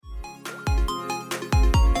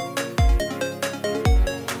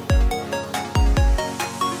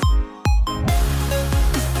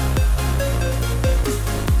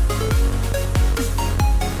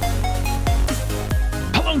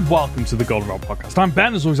welcome to the Goldenrod Podcast. I'm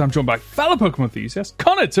Ben, as always I'm joined by fellow Pokemon enthusiast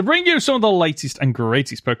Connor to bring you some of the latest and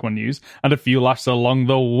greatest Pokemon news and a few laughs along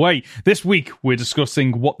the way. This week we're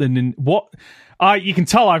discussing you can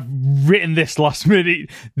tell I've written this last minute.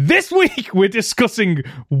 This week, we're discussing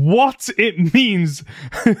what it means.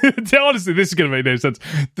 Honestly, this is going to make no sense.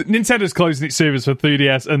 Nintendo's closing its servers for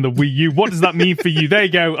 3DS and the Wii U. What does that mean for you? There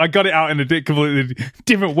you go. I got it out in a completely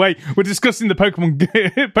different way. We're discussing the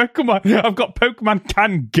Pokemon. I've got Pokemon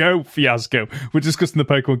Can Go fiasco. We're discussing the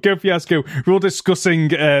Pokemon Go fiasco. We're all discussing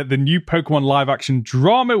the new Pokemon live-action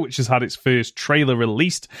drama, which has had its first trailer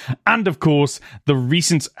released. And, of course, the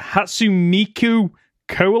recent Hatsumiku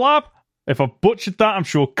collab. If I butchered that, I'm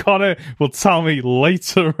sure Connor will tell me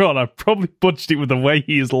later on. I probably butchered it with the way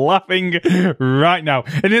he is laughing right now.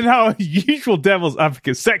 And in our usual Devil's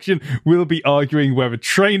Advocate section, we'll be arguing whether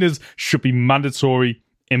trainers should be mandatory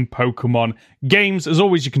in Pokemon games. As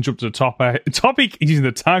always, you can jump to the topic using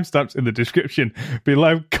the timestamps in the description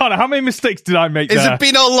below. Connor, how many mistakes did I make there? It's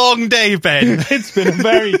been a long day, Ben. It's been a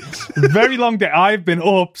very, very long day. I've been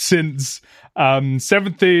up since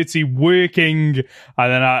 7:30 working,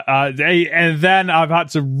 and then I've had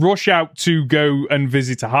to rush out to go and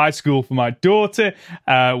visit a high school for my daughter,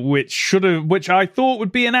 which I thought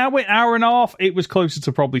would be an hour and a half. It was closer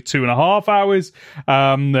to probably 2.5 hours.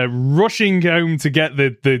 Rushing home to get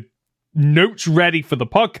the notes ready for the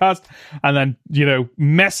podcast, and then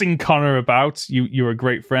messing Connor about. You're a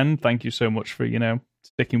great friend. Thank you so much for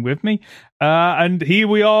sticking with me. And here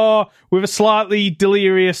we are with a slightly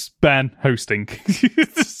delirious Ben hosting.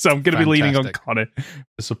 So I'm going to be leaning on Connor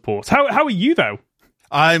for support. How are you, though?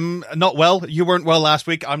 I'm not well. You weren't well last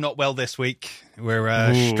week. I'm not well this week.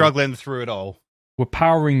 We're struggling through it all. We're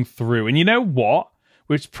powering through. And you know what?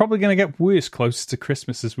 It's probably going to get worse closer to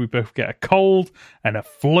Christmas as we both get a cold and a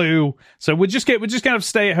flu. So we're just going to have to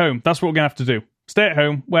stay at home. That's what we're going to have to do. Stay at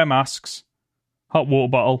home, wear masks, hot water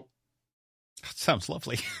bottle. That sounds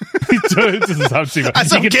lovely. It doesn't sound too bad.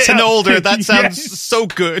 As I'm getting older, that sounds so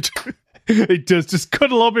good. It does. Just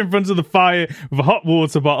cuddle up in front of the fire with a hot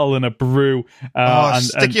water bottle and a brew.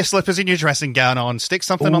 Stick your slippers in your dressing gown on, stick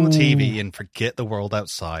something on the TV, and forget the world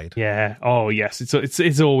outside. Yeah. Oh, yes.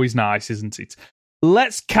 It's always nice, isn't it?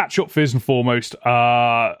 Let's catch up first and foremost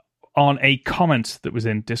on a comment that was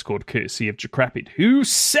in Discord, courtesy of Decrepit, who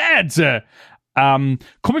said,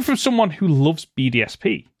 coming from someone who loves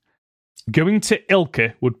BDSP, going to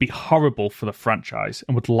ILCA would be horrible for the franchise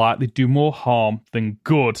and would likely do more harm than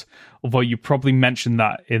good. Although you probably mentioned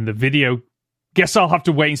that in the video. Guess I'll have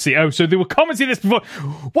to wait and see. Oh, so they were commenting this before.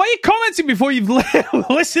 Why are you commenting before you've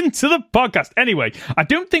listened to the podcast? Anyway, I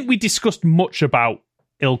don't think we discussed much about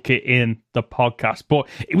ILCA in the podcast, but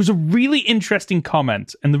it was a really interesting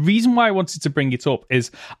comment. And the reason why I wanted to bring it up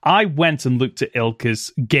is I went and looked at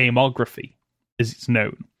ILCA's gameography, as it's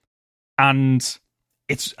known. And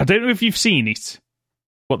I don't know if you've seen it,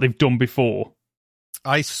 what they've done before.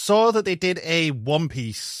 I saw that they did a One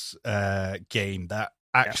Piece game that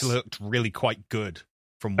actually looked really quite good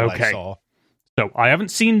from what I saw. So I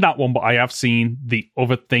haven't seen that one, but I have seen the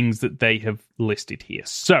other things that they have listed here.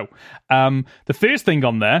 So the first thing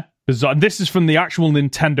on there, and this is from the actual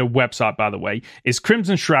Nintendo website, by the way, is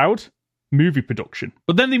Crimson Shroud movie production.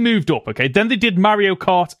 But then they moved up, okay? Then they did Mario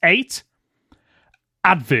Kart 8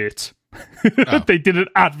 advert. They did an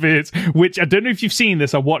advert, which I don't know if you've seen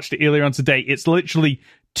this. I watched it earlier on today. It's literally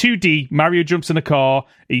 2D. Mario jumps in a car,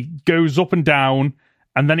 he goes up and down,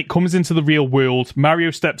 and then it comes into the real world.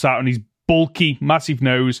 Mario steps out on his bulky, massive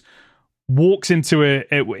nose, walks into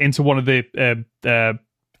one of the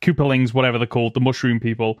Koopalings, whatever they're called, the mushroom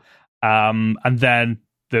people, and then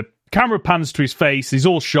the camera pans to his face, he's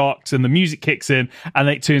all shocked, and the music kicks in, and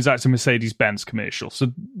it turns out it's a Mercedes-Benz commercial.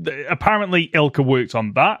 So apparently ILCA worked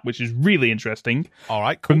on that, which is really interesting. All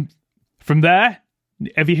right, cool. From there,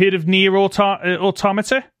 have you heard of Nier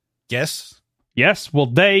Automata? Yes. Yes? Well,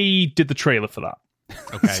 they did the trailer for that.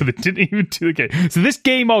 Okay. So they didn't even do the game. So this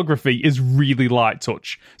gameography is really light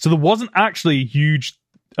touch. So there wasn't actually a huge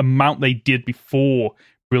amount they did before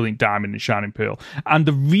Brilliant Diamond and Shining Pearl. And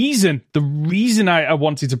the reason I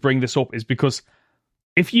wanted to bring this up is because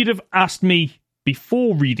if you'd have asked me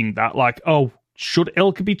before reading that, like, oh, should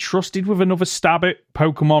ILCA be trusted with another stab at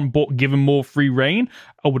Pokemon but given more free reign?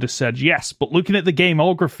 I would have said yes. But looking at the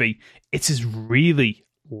gameography, it is really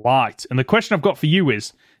light. And the question I've got for you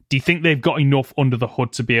is, do you think they've got enough under the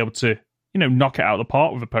hood to be able to, knock it out of the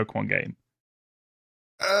park with a Pokemon game?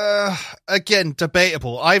 Again,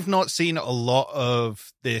 debatable. I've not seen a lot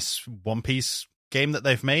of this One Piece game that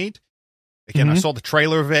they've made. Again, I saw the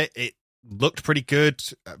trailer of it. It looked pretty good.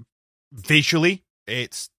 Visually,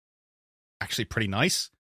 it's actually pretty nice.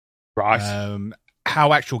 Right.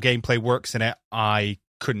 how actual gameplay works in it, I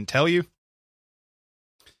couldn't tell you.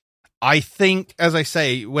 I think, as I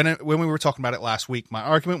say, when we were talking about it last week, my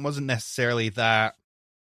argument wasn't necessarily that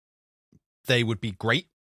they would be great.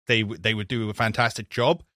 They would do a fantastic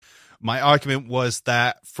job. My argument was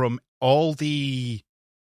that from all the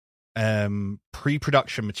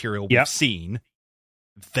pre-production material we've seen,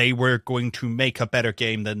 they were going to make a better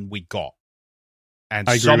game than we got. And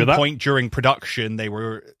at some point during production, they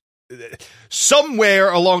were somewhere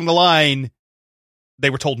along the line, they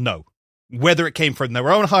were told no. Whether it came from their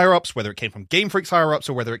own higher-ups, whether it came from Game Freak's higher-ups,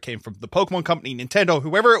 or whether it came from the Pokemon Company, Nintendo,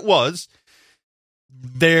 whoever it was,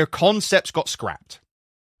 their concepts got scrapped.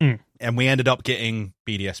 And we ended up getting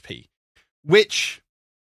BDSP. Which,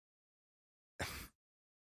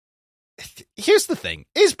 here's the thing.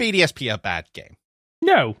 Is BDSP a bad game?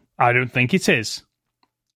 No, I don't think it is.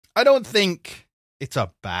 I don't think it's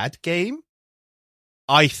a bad game.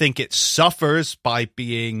 I think it suffers by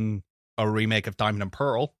being a remake of Diamond and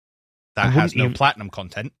Pearl that has no platinum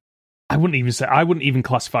content. I wouldn't even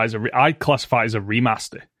classify as I'd classify it as a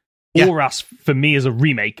remaster. Yeah. Or as for me as a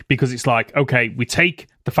remake, because it's like, okay, we take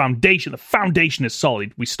the foundation is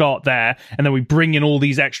solid, we start there, and then we bring in all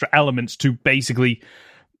these extra elements to basically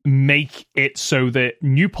make it so that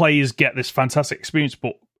new players get this fantastic experience,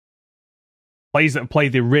 but players that have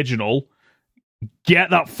played the original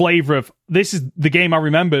get that flavor of, this is the game I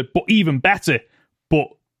remember, but even better. But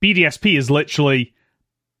BDSP is literally,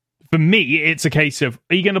 for me, it's a case of,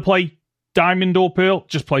 are you going to play Diamond or Pearl?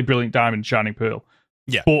 Just play Brilliant Diamond, Shining Pearl.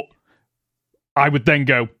 Yeah. But I would then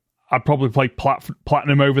go, I'd probably play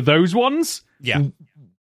Platinum over those ones. Yeah.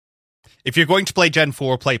 If you're going to play Gen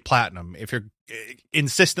 4, play Platinum. If you're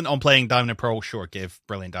insistent on playing Diamond and Pearl, sure, give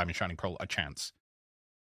Brilliant Diamond, Shining Pearl a chance.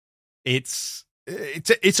 It's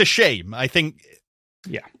a shame. I think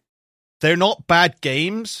they're not bad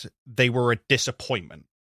games. They were a disappointment.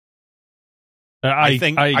 I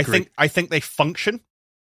think they function,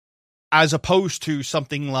 as opposed to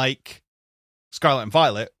something like Scarlet and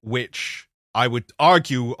Violet, which I would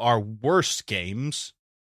argue are worse games,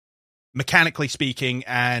 mechanically speaking,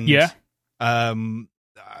 and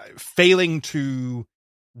failing to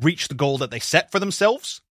reach the goal that they set for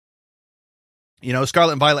themselves. You know,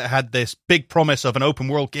 Scarlet and Violet had this big promise of an open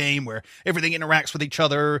world game where everything interacts with each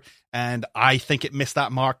other, and I think it missed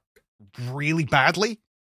that mark really badly.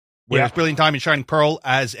 Whereas Brilliant Diamond, Shining Pearl,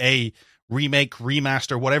 as a remake,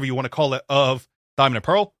 remaster, whatever you want to call it, of Diamond and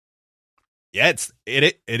Pearl, it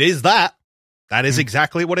is that. That is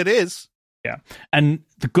exactly what it is. Yeah, and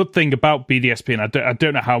the good thing about BDSP, and I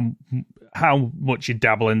don't know how much you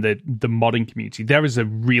dabble in the modding community, there is a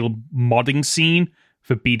real modding scene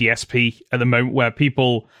for BDSP at the moment where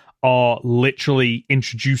people are literally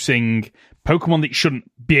introducing Pokemon that you shouldn't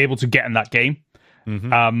be able to get in that game.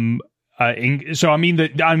 So I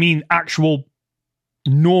mean actual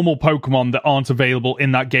normal Pokemon that aren't available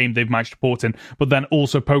in that game they've managed to port in, but then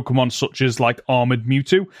also Pokemon such as like Armored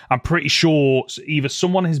Mewtwo. I'm pretty sure either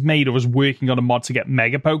someone has made or is working on a mod to get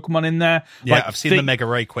Mega Pokemon in there. Yeah, like, I've seen the Mega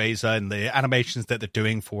Rayquaza and the animations that they're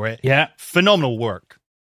doing for it. Yeah. Phenomenal work.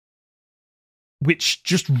 Which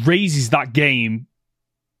just raises that game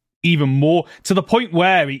even more to the point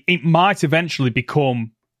where it might eventually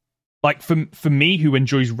become, like, for me who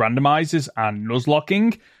enjoys randomizers and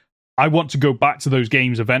nuzlocking, I want to go back to those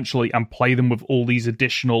games eventually and play them with all these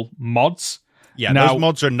additional mods. Yeah, now, those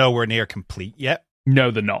mods are nowhere near complete yet. No,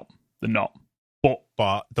 they're not. They're not.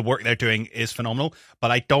 But the work they're doing is phenomenal. But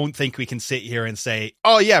I don't think we can sit here and say,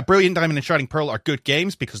 oh yeah, Brilliant Diamond and Shining Pearl are good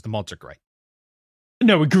games because the mods are great.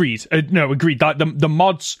 No, agreed. Agreed. That the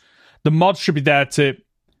mods should be there to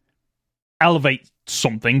elevate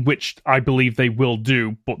something, which I believe they will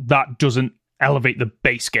do, but that doesn't elevate the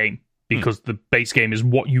base game, because the base game is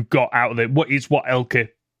what you got out of it. It's what Elka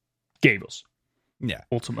gave us. Yeah,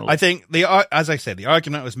 ultimately. I think as I said, the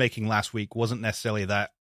argument I was making last week wasn't necessarily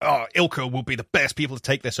that Ilka will be the best people to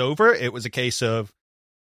take this over. It was a case of,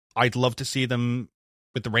 I'd love to see them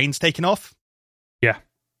with the reins taken off. Yeah.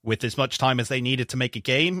 With as much time as they needed to make a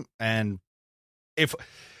game. And if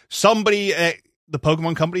somebody at the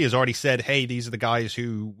Pokemon Company has already said, hey, these are the guys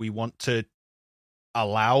who we want to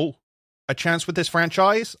allow a chance with this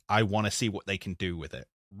franchise, I want to see what they can do with it,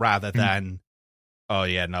 rather than, oh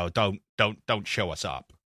yeah, no, don't show us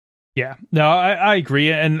up. Yeah, no, I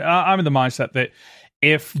agree. And I'm in the mindset that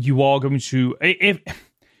if you are going to,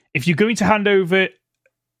 if you're going to hand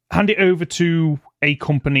it over to a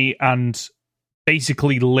company and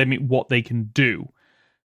basically limit what they can do,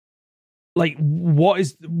 like what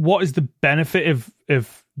is the benefit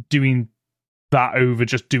of doing that over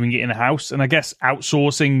just doing it in house? And I guess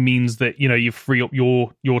outsourcing means that, you know, you free up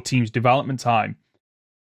your team's development time.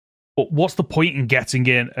 But what's the point in getting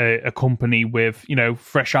in a company with,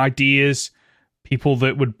 fresh ideas, people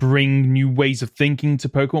that would bring new ways of thinking to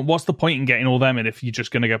Pokemon? What's the point in getting all them in if you're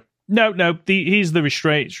just going to go, no, here's the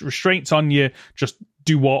restraints on you, just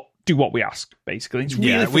do what we ask, basically. It's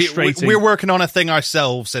really frustrating. We're working on a thing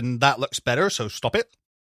ourselves, and that looks better, so stop it.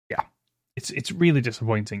 Yeah, it's really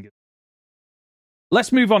disappointing.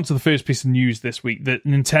 Let's move on to the first piece of news this week, that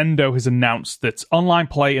Nintendo has announced that online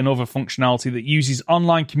play and other functionality that uses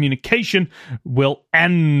online communication will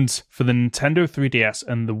end for the Nintendo 3DS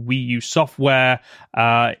and the Wii U software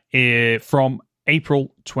from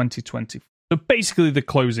April 2020. So basically, they're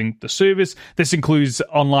closing the service. This includes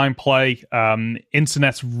online play,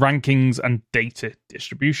 internet rankings, and data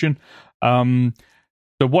distribution. So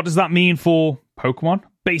what does that mean for Pokemon?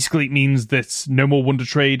 Basically, it means that no more Wonder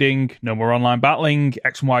Trading, no more online battling,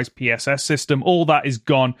 X and Y's PSS system, all that is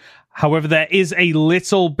gone. However, there is a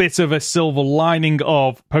little bit of a silver lining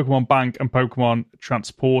of Pokemon Bank and Pokemon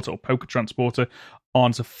Transporter, or Poké Transporter,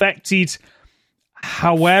 aren't affected.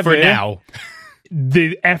 However, for now,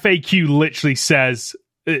 the FAQ literally says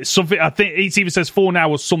something. I think it even says for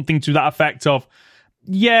now or something to that effect of,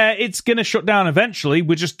 yeah, it's going to shut down eventually.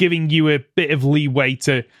 We're just giving you a bit of leeway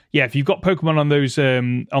to, if you've got Pokemon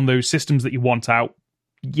on those systems that you want out,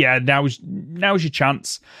 now's your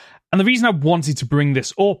chance. And the reason I wanted to bring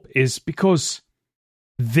this up is because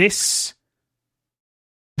this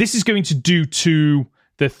is going to do to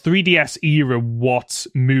the 3DS era what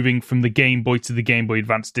moving from the Game Boy to the Game Boy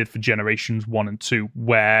Advance did for generations 1 and 2,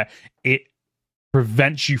 where it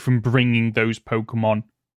prevents you from bringing those Pokemon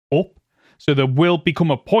up. So there will become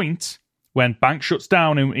a point when Bank shuts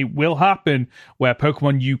down, and it will happen, where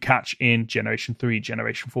Pokemon you catch in Generation 3,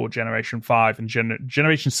 Generation 4, Generation 5, and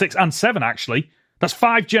Generation 6 and 7, actually. That's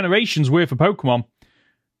 5 generations worth of Pokemon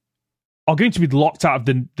are going to be locked out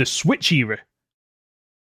of the Switch era.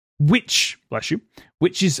 Which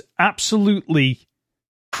is absolutely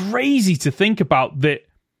crazy to think about, that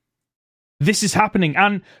this is happening.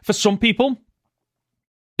 And for some people,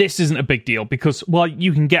 this isn't a big deal because,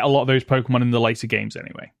 you can get a lot of those Pokemon in the later games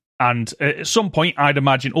anyway. And at some point, I'd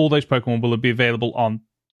imagine all those Pokemon will be available on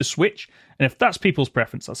the Switch. And if that's people's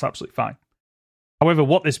preference, that's absolutely fine. However,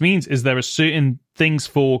 what this means is there are certain things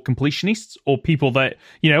for completionists or people that,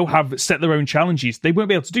 have set their own challenges they won't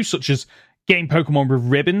be able to do, such as getting Pokemon with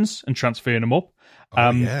ribbons and transferring them up.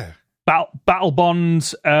 Battle Bond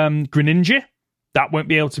Greninja, that won't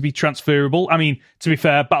be able to be transferable. I mean, to be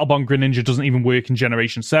fair, Battle Bond Greninja doesn't even work in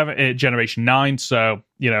Generation 9, so,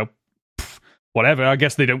 whatever. I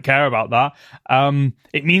guess they don't care about that.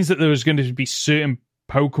 It means that there's going to be certain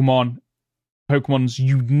Pokemon's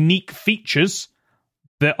unique features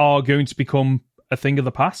that are going to become a thing of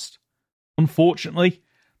the past, unfortunately.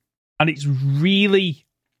 And it's really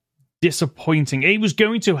disappointing. It was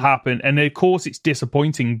going to happen, and of course it's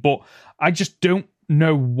disappointing, but I just don't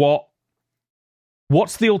know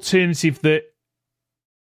what's the alternative that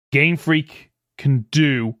Game Freak can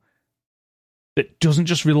do that doesn't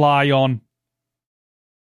just rely on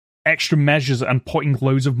extra measures and putting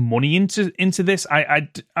loads of money into this.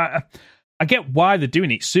 I get why they're doing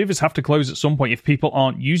it. Servers have to close at some point if people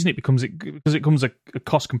aren't using it because it becomes a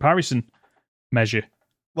cost comparison measure.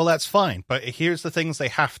 Well, that's fine, but here's the things they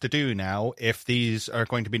have to do now if these are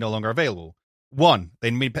going to be no longer available. One, they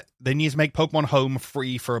need to make Pokemon Home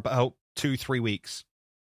free for about 2-3 weeks.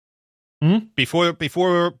 Mm-hmm. Before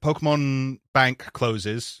Pokemon Bank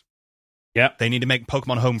closes, they need to make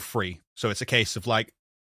Pokemon Home free. So it's a case of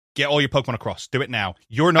get all your Pokemon across. Do it now.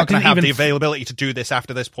 You're not going to have the availability to do this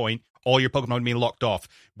after this point. All your Pokemon will be locked off.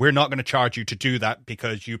 We're not going to charge you to do that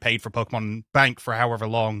because you paid for Pokemon Bank for however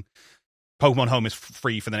long. Pokemon Home is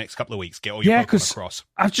free for the next couple of weeks. Get all your Pokemon across.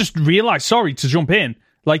 I've just realized, sorry to jump in,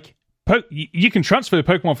 you can transfer the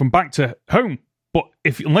Pokemon from Bank to Home, but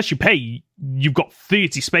unless you pay, you've got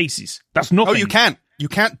 30 spaces. That's nothing. Oh, you can't. You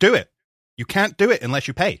can't do it. You can't do it unless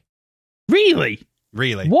you pay. Really?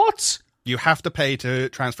 Really. What? You have to pay to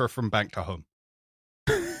transfer from Bank to Home.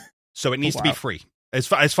 So it needs to be free. As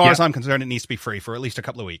far as I'm concerned, it needs to be free for at least a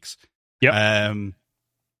couple of weeks. Yeah.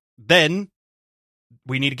 Then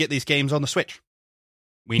we need to get these games on the Switch.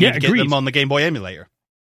 We need to get them on the Game Boy emulator.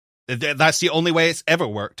 That's the only way it's ever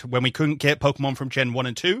worked. When we couldn't get Pokemon from Gen 1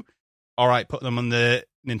 and 2, all right, put them on the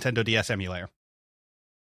Nintendo DS emulator.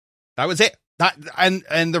 That was it.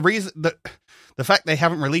 And the reason that the fact they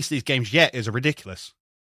haven't released these games yet is ridiculous.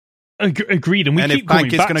 Agreed, and if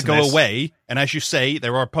Bank is going to go away, and as you say,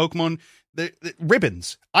 there are Pokemon the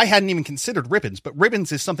ribbons. I hadn't even considered ribbons, but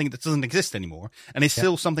ribbons is something that doesn't exist anymore, and it's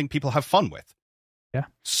still something people have fun with. Yeah.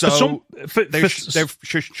 So there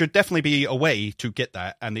should definitely be a way to get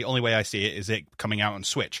that, and the only way I see it is it coming out on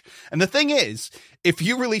Switch. And the thing is, if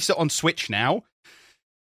you release it on Switch now,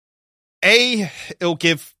 it'll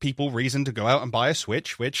give people reason to go out and buy a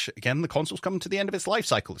Switch, which, again, the console's coming to the end of its life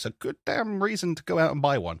cycle. It's a good damn reason to go out and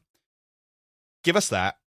buy one. Give us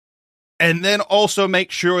that. And then also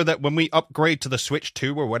make sure that when we upgrade to the Switch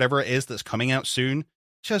 2 or whatever it is that's coming out soon,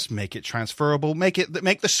 just make it transferable. Make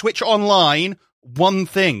the Switch Online one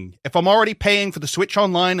thing. If I'm already paying for the Switch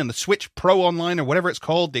Online and the Switch Pro Online or whatever it's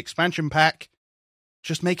called, the expansion pack,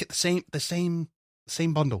 just make it the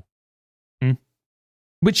same bundle.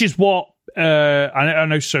 Which is what I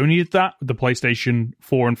know Sony did that with the PlayStation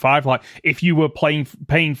 4 and 5. Like, if you were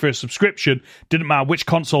paying for a subscription, didn't matter which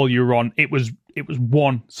console you were on, it was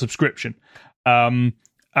one subscription. And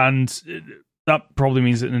that probably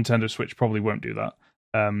means that Nintendo Switch probably won't do that,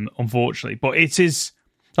 unfortunately. But it is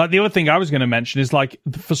like, the other thing I was going to mention is, like,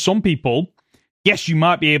 for some people, yes, you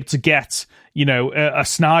might be able to get, you know, a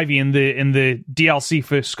Snivy in the DLC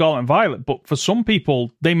for Scarlet and Violet, but for some people,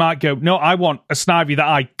 they might go, no, I want a Snivy that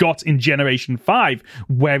I got in Generation 5,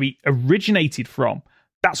 where he originated from.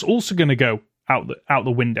 That's also going to go out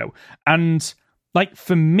the window. And, like,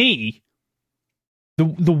 for me,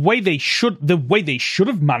 the way they should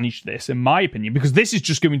have managed this, in my opinion, because this is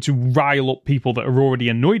just going to rile up people that are already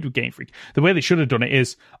annoyed with Game Freak. The way they should have done it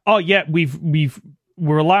is, oh yeah,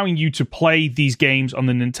 we're allowing you to play these games on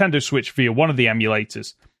the Nintendo Switch via one of the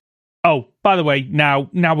emulators. Oh, by the way, now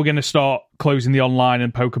we're going to start closing the online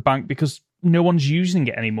and Pokebank because no one's using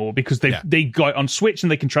it anymore because they got it on Switch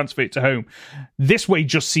and they can transfer it to home. This way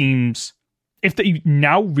just seems, if they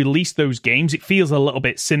now release those games, it feels a little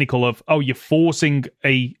bit cynical of, oh, you're forcing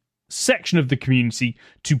a section of the community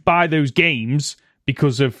to buy those games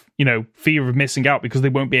because of, you know, fear of missing out because they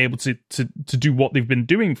won't be able to do what they've been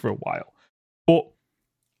doing for a while. But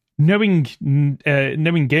knowing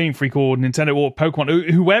Game Freak or Nintendo or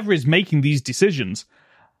Pokemon, whoever is making these decisions,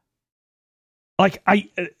 like,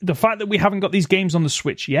 the fact that we haven't got these games on the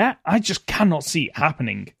Switch yet, I just cannot see it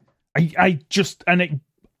happening. I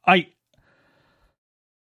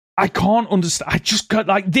can't understand. I just got,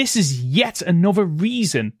 like, this is yet another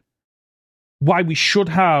reason why we should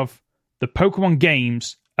have the Pokemon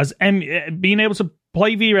games as being able to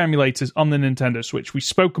play via emulators on the Nintendo Switch. We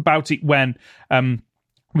spoke about it when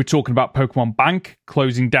we're talking about Pokemon Bank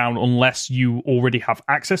closing down unless you already have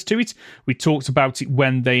access to it. We talked about it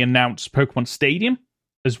when they announced Pokemon Stadium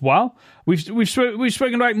as well. We've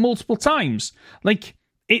spoken about it multiple times. Like,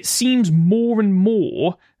 it seems more and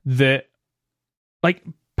more that, like,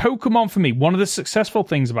 Pokemon, for me, one of the successful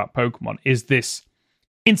things about Pokemon is this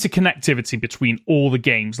interconnectivity between all the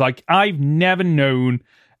games. Like, I've never known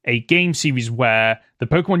a game series where the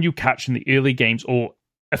Pokemon you catch in the early games or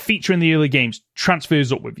a feature in the early games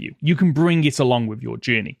transfers up with you. You can bring it along with your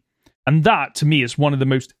journey. And that, to me, is one of the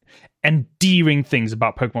most endearing things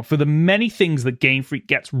about Pokemon. For the many things that Game Freak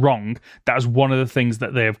gets wrong, that is one of the things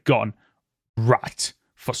that they have gotten right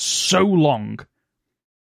for so long.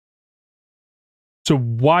 So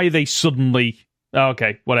why they suddenly,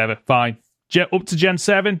 okay, whatever, fine. Up to Gen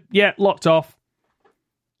 7, yeah, locked off.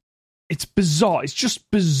 It's bizarre. It's just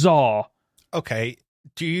bizarre. Okay,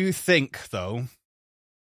 do you think, though,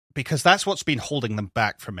 because that's what's been holding them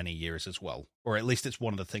back for many years as well, or at least it's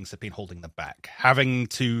one of the things that's been holding them back, having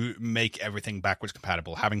to make everything backwards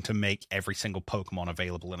compatible, having to make every single Pokemon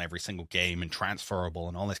available in every single game and transferable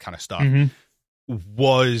and all this kind of stuff,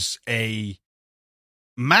 was a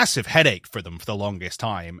massive headache for them for the longest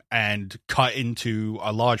time and cut into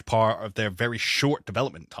a large part of their very short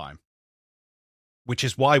development time, which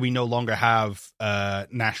is why we no longer have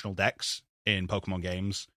national decks in Pokemon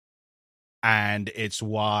games. And it's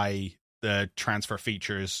why the transfer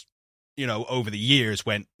features, you know, over the years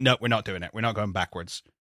went, no, we're not doing it. We're not going backwards.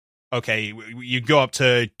 Okay, you go up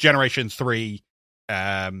to Generation 3,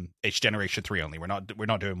 it's Generation 3 only. We're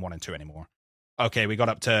not doing 1 and 2 anymore. Okay, we got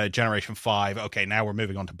up to Generation 5. Okay, now we're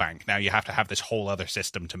moving on to Bank. Now you have to have this whole other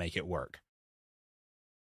system to make it work.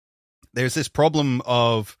 There's this problem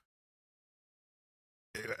of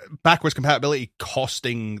backwards compatibility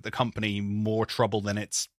costing the company more trouble than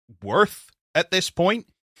it's worth at this point,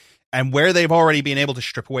 and where they've already been able to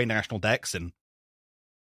strip away national decks and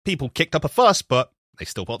people kicked up a fuss, but they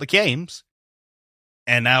still bought the games.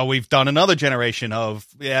 And now we've done another generation of,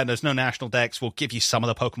 yeah, there's no national decks. We'll give you some of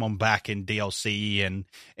the Pokemon back in DLC and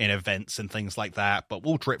in events and things like that, but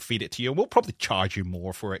we'll drip feed it to you. And we'll probably charge you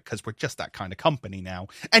more for it because we're just that kind of company now.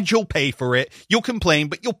 And you'll pay for it. You'll complain,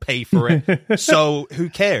 but you'll pay for it. So who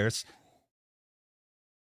cares?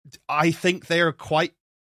 I think they're quite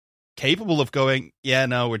capable of going, yeah,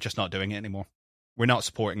 no, we're just not doing it anymore. we're not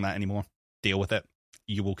supporting that anymore. Deal with it.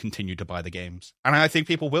 You will continue to buy the games. And I think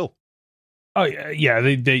people will. Oh yeah,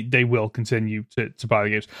 they will continue to buy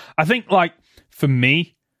the games. I think, like, for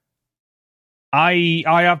me, I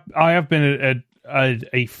have been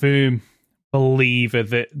a firm believer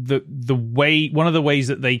that the way, one of the ways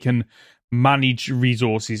that they can manage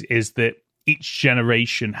resources is that each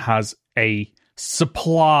generation has a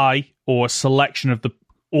supply or a selection of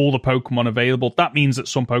all the Pokemon available. That means that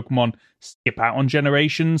some Pokemon skip out on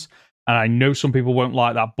generations, and I know some people won't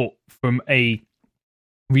like that, but from a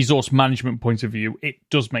resource management point of view, it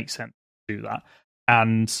does make sense to do that.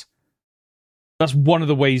 And that's one of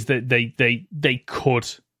the ways that they could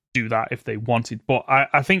do that if they wanted. But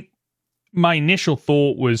I think my initial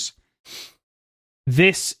thought was,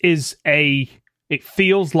 it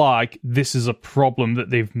feels like this is a problem that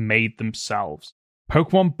they've made themselves.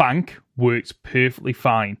 Pokemon Bank works perfectly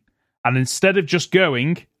fine. And instead of just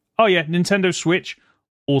going, oh yeah, Nintendo Switch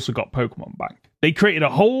also got Pokemon Bank, they created a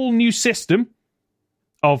whole new system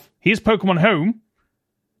of, here's Pokemon Home,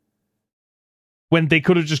 when they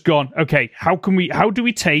could have just gone, okay, how do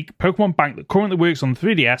we take Pokemon Bank that currently works on the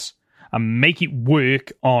 3DS and make it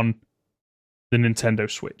work on the Nintendo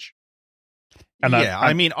Switch? And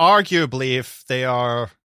I mean, arguably, if they are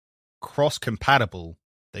cross-compatible,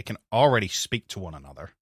 they can already speak to one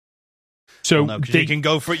another. So you can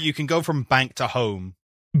go from bank to home.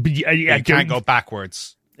 You can't go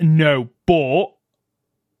backwards. No, but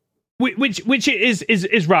which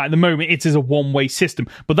is right at the moment. It is a one-way system,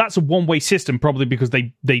 but that's a one-way system probably because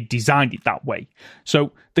they designed it that way.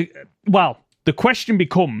 So the question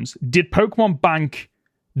becomes: did Pokemon Bank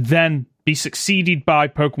then be succeeded by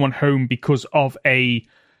Pokemon Home because of a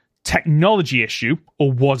technology issue,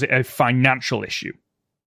 or was it a financial issue?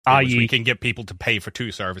 We can get people to pay for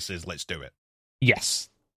two services, let's do it. Yes.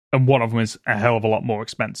 And one of them is a hell of a lot more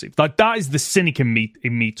expensive. Like, that is the cynic in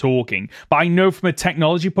me talking. But I know from a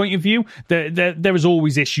technology point of view, there is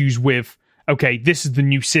always issues with, okay, this is the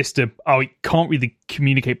new system. Oh, it can't really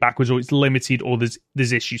communicate backwards, or it's limited, or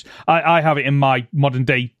there's issues. I have it in my modern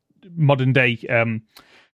day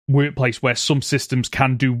workplace where some systems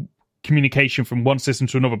can do communication from one system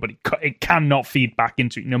to another, but it cannot feed back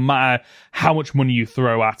into it, no matter how much money you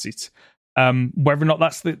throw at it. Whether or not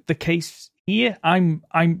that's the case here, I'm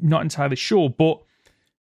not entirely sure, but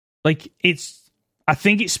like, I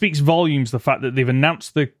think it speaks volumes, the fact that they've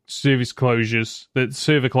announced the server closures,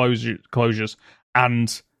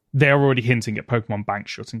 and they're already hinting at Pokemon Bank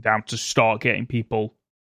shutting down to start getting people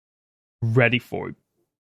ready for it.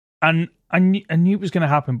 And I knew it was going to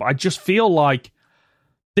happen, but I just feel like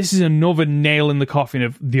this is another nail in the coffin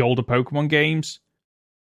of the older Pokemon games.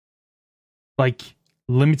 Like,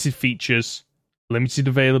 limited features, limited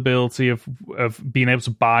availability of being able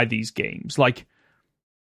to buy these games. Like,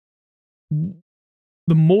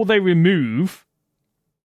 the more they remove,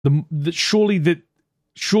 surely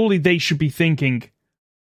they should be thinking,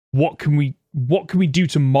 what can we do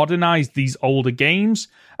to modernize these older games?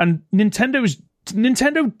 And Nintendo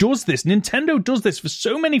does this. Nintendo does this for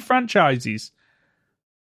so many franchises.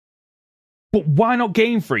 But why not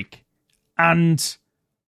Game Freak? And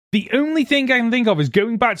the only thing I can think of is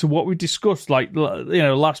going back to what we discussed, like,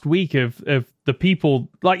 last week of the people.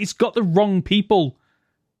 Like, it's got the wrong people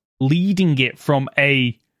leading it from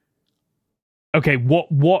a, okay, what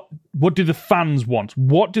do the fans want?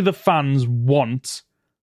 What do the fans want?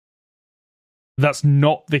 That's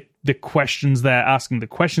not the questions they're asking. The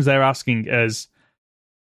questions they're asking is,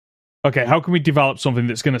 okay, how can we develop something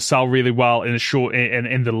that's going to sell really well in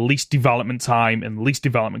the least development time and least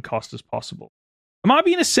development cost as possible? Am I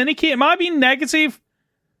being a cynic here? Am I being negative?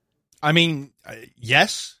 I mean,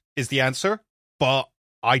 yes is the answer, but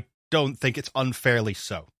I don't think it's unfairly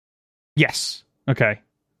so. Yes. Okay.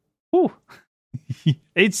 Ooh.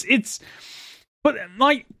 But,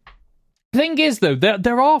 like, the thing is, though,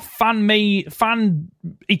 there are fan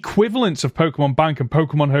equivalents of Pokemon Bank and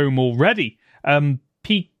Pokemon Home already.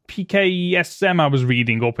 PKSM I was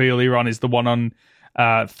reading up earlier on is the one on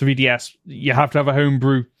 3DS. You have to have a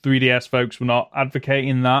homebrew 3DS, folks. We're not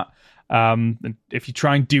advocating that. And if you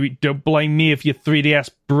try and do it, don't blame me if your 3DS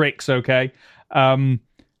bricks, okay? But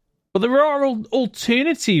there are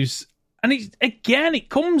alternatives. And it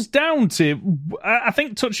comes down to, I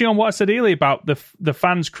think, touching on what I said earlier about the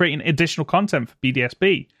fans creating additional content for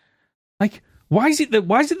BDSP. Like, why is it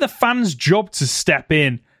the fans' job to step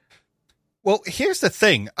in? Well, here's the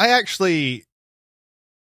thing. I actually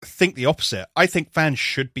think the opposite. I think fans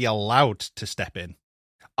should be allowed to step in.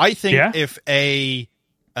 I think if a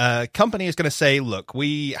company is going to say, look,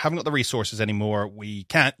 we haven't got the resources anymore, we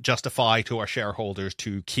can't justify to our shareholders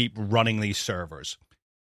to keep running these servers.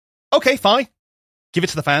 Okay, fine. Give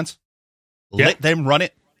it to the fans. Yeah. Let them run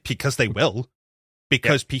it, because they will.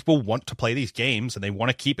 Because people want to play these games and they want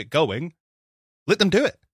to keep it going. Let them do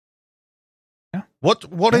it. Yeah.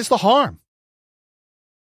 What is the harm?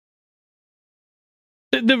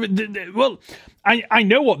 Well, I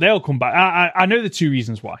know what they'll come back. I know the two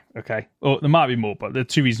reasons why. Okay, or there might be more, but there are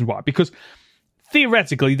two reasons why. Because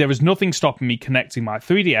theoretically, there is nothing stopping me connecting my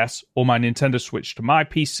 3DS or my Nintendo Switch to my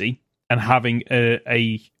PC and having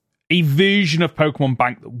a version of Pokemon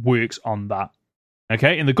Bank that works on that.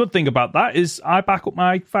 Okay, and the good thing about that is I back up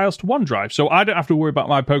my files to OneDrive, so I don't have to worry about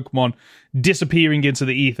my Pokemon disappearing into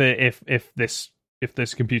the ether if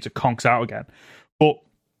this computer conks out again. But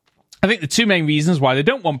I think the two main reasons why they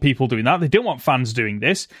don't want people doing that, they don't want fans doing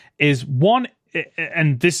this, is one,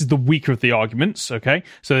 and this is the weaker of the arguments, okay?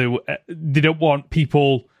 So they don't want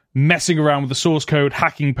people messing around with the source code,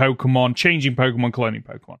 hacking Pokemon, changing Pokemon, cloning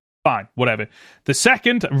Pokemon. Fine, whatever. The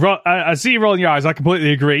second, I see you rolling your eyes, I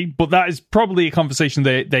completely agree, but that is probably a conversation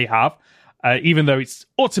they have, even though it's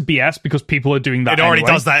utter BS because people are doing that It already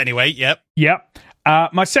anyway. does that anyway, yep. Yep.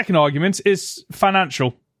 My second argument is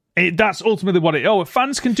financial. That's ultimately what it... Oh, if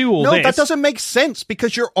fans can do all this... No, that doesn't make sense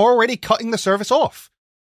because you're already cutting the service off.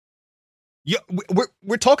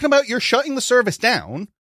 We're talking about you're shutting the service down.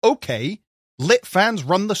 Okay, let fans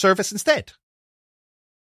run the service instead.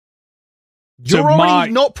 You're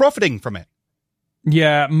already not profiting from it.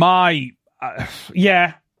 Yeah,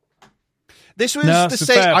 yeah. This was the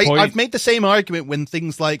same. I've made the same argument when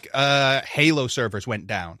things like Halo servers went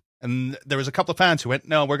down. And there was a couple of fans who went,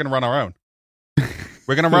 no, we're going to run our own.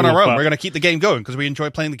 We're going to run our own. We're going to keep the game going because we enjoy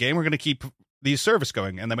playing the game. We're going to keep the service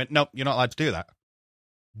going. And they went, nope, you're not allowed to do that.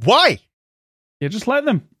 Why? Yeah, just let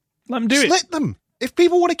them. Let them do it. Let them. If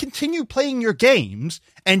people want to continue playing your games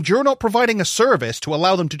and you're not providing a service to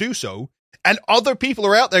allow them to do so, and other people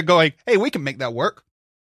are out there going, hey, we can make that work.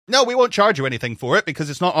 No, we won't charge you anything for it because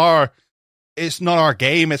it's not our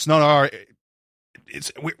game.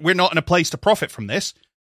 We're not in a place to profit from this,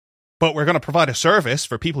 but we're going to provide a service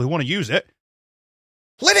for people who want to use it.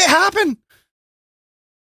 Let it happen.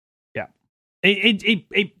 Yeah.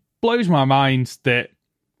 It blows my mind that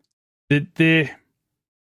it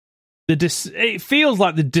feels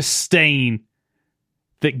like the disdain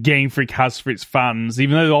that Game Freak has for its fans,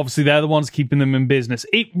 even though obviously they're the ones keeping them in business.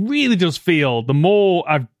 It really does feel, the more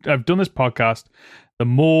I've done this podcast, the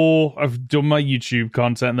more I've done my YouTube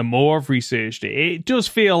content, the more I've researched it, it does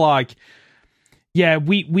feel like, yeah,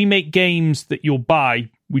 we make games that you'll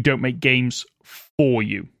buy, we don't make games for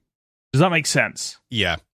you. Does that make sense?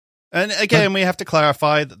 Yeah. And again, we have to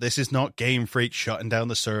clarify that this is not Game Freak shutting down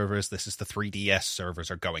the servers. This is the 3DS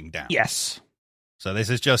servers are going down. Yes. So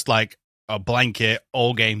this is just like a blanket,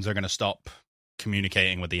 all games are going to stop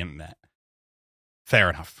communicating with the internet. Fair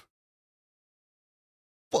enough.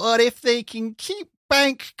 But if they can keep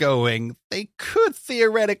Bank going, they could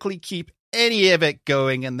theoretically keep any of it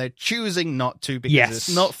going, and they're choosing not to because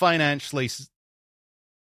it's not financially...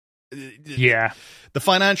 Yeah. The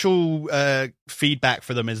financial feedback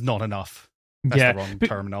for them is not enough. That's the wrong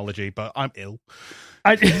terminology, but I'm ill.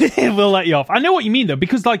 We'll let you off. I know what you mean, though,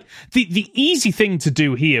 because like the easy thing to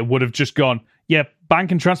do here would have just gone, yeah,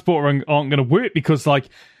 Bank and Transport aren't going to work because like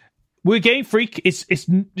we're Game Freak.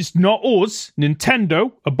 It's not us.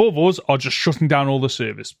 Nintendo above us are just shutting down all the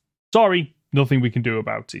servers. Sorry, nothing we can do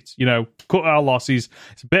about it. You know, cut our losses.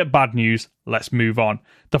 It's a bit of bad news. Let's move on.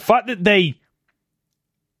 The fact that they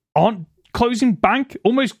aren't closing Bank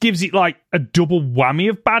almost gives it like a double whammy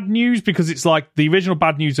of bad news, because it's like the original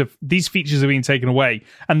bad news of these features are being taken away,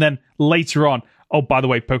 and then later on, oh, by the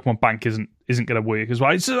way, Pokemon Bank isn't going to work as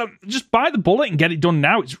well. It's just bite the bullet and get it done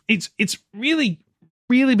now. It's really,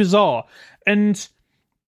 really bizarre. And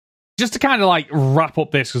just to kind of like wrap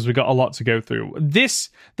up this, because we've got a lot to go through.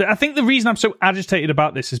 I think the reason I'm so agitated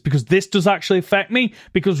about this is because this does actually affect me,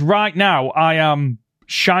 because right now I am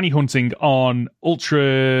shiny hunting on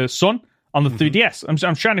Ultra Sun on the 3DS.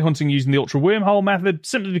 I'm shiny hunting using the Ultra Wormhole method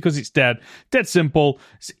simply because it's dead simple.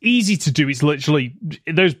 It's easy to do. It's literally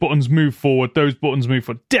those buttons move forward, those buttons move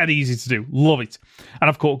forward. Dead easy to do. Love it. And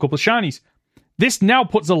I've caught a couple of shinies. This now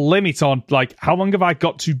puts a limit on like how long have I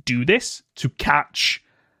got to do this to catch,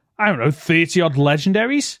 I don't know, 30 odd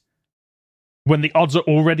legendaries when the odds are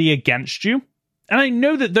already against you. And I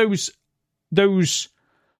know that those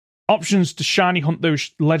options to shiny hunt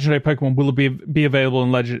those legendary Pokemon will be available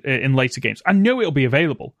in later games. I know it'll be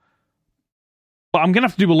available, but I'm going to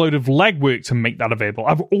have to do a load of legwork to make that available.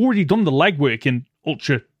 I've already done the legwork in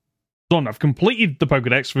Ultra Sun. I've completed the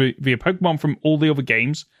Pokedex via Pokemon from all the other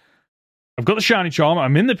games. I've got the shiny charm.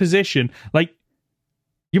 I'm in the position. Like,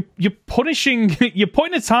 you're punishing, you're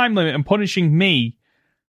putting a time limit and punishing me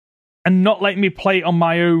and not letting me play it on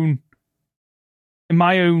my own, in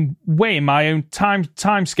my own way, in my own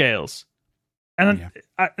time scales. And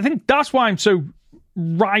I think that's why I'm so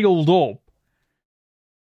riled up.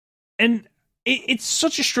 And it's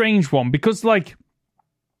such a strange one because, like,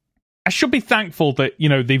 I should be thankful that, you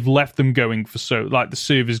know, they've left them going for so, like, the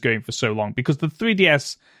server's going for so long, because the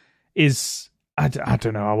 3DS is, I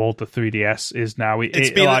don't know how old the 3DS is now.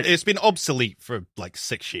 It's been obsolete for like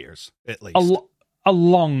 6 years at least. A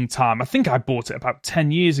long time. I think I bought it about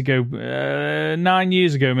 10 years ago, 9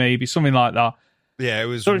 years ago, maybe, something like that. Yeah, it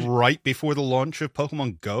was right before the launch of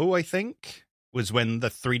Pokemon Go, I think, was when the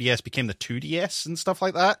 3DS became the 2DS and stuff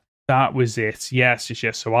like that. That was it. Yes. So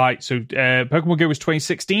Pokemon Go was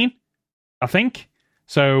 2016, I think.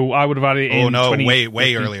 So I would have had it in. Oh no,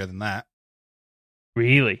 way earlier than that.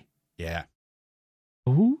 Really? Yeah.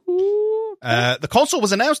 Ooh. The console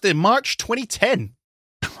was announced in March 2010.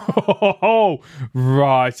 Oh,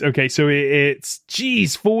 right. Okay, so it's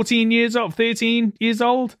 14 years old, 13 years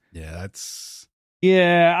old. Yeah, that's.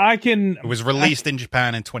 Yeah, I can. It was released in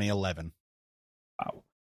Japan in 2011. Wow.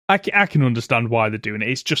 I can understand why they're doing it.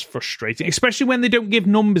 It's just frustrating, especially when they don't give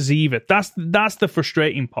numbers either. That's the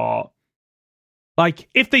frustrating part. Like,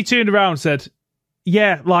 if they turned around and said,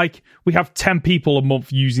 yeah, like, we have 10 people a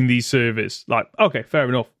month using these servers, like, okay, fair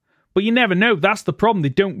enough. But you never know. That's the problem. They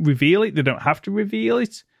don't reveal it. They don't have to reveal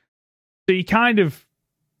it. So you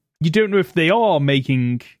don't know if they are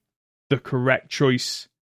making the correct choice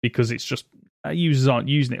because it's just users aren't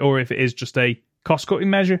using it, or if it is just a cost-cutting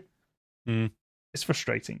measure. It's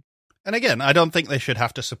frustrating. And again, I don't think they should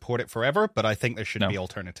have to support it forever, but I think there should be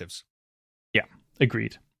alternatives. Yeah,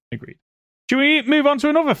 agreed. Should we move on to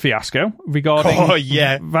another fiasco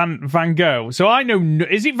regarding Van Gogh? So I know,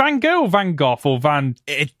 is it Van Gogh or Van Gogh or Van?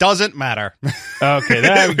 It doesn't matter. Okay,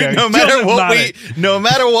 there we go. No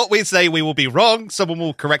matter what we say, we will be wrong. Someone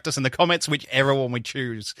will correct us in the comments, whichever one we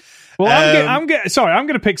choose. Well, I'm going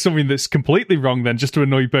to pick something that's completely wrong then, just to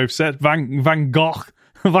annoy both sets. Van Gogh.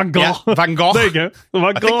 Van Gogh. Yeah, Van Gogh. There you go.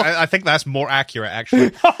 Van Gogh. I think that's more accurate,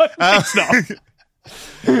 actually. It's not.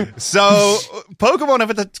 So, Pokemon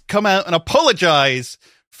have to come out and apologize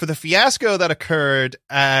for the fiasco that occurred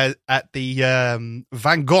at the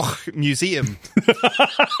Van Gogh Museum.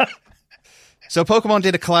 So, Pokemon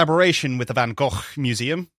did a collaboration with the Van Gogh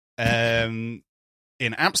Museum in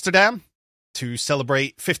Amsterdam to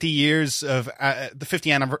celebrate 50 years of the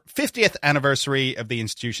 50th anniversary of the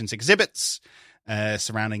institution's exhibits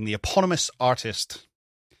surrounding the eponymous artist.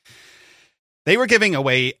 They were giving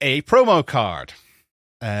away a promo card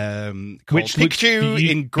called Which Pikachu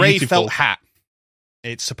in grey felt hat.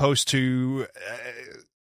 It's supposed to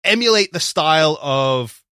emulate the style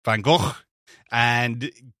of Van Gogh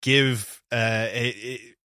and it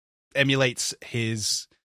emulates his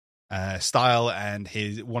style and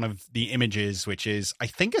his one of the images, which is, I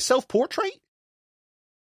think, a self-portrait.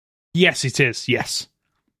 Yes, it is. Yes.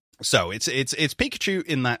 So it's Pikachu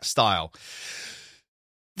in that style.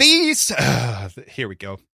 These here we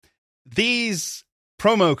go. These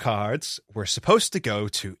promo cards were supposed to go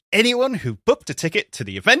to anyone who booked a ticket to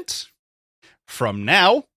the event from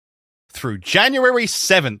now through January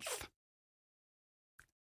 7th.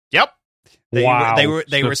 Yep.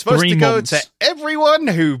 They were supposed to go to everyone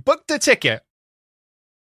who booked a ticket.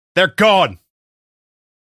 They're gone.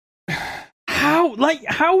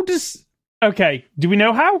 How does... Okay, do we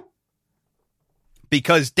know how?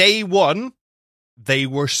 Because day one, they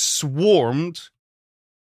were swarmed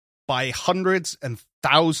by hundreds and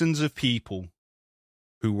thousands of people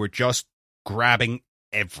who were just grabbing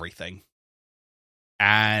everything.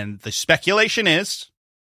 And the speculation is,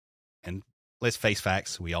 and let's face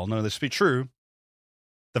facts, we all know this to be true,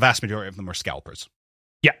 the vast majority of them were scalpers.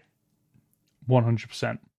 Yeah,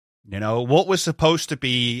 100%. You know, what was supposed to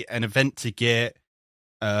be an event to get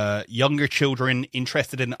younger children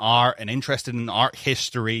interested in art and interested in art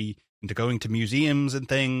history, into going to museums and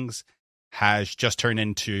things, has just turned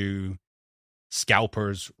into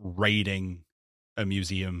scalpers raiding a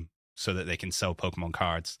museum so that they can sell Pokemon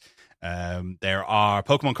cards. There are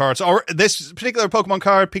Pokemon cards, or this particular Pokemon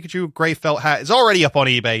card, Pikachu Grey Felt Hat, is already up on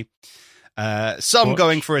eBay. Some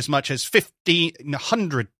going for as much as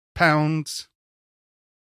 £1,500,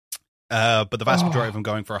 but the vast majority of them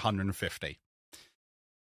going for $150.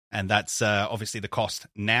 And that's obviously the cost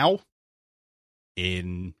now.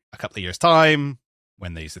 In a couple of years' time,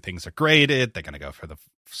 when these things are graded, they're going to go for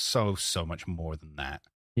so much more than that.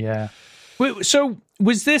 Yeah. Wait, so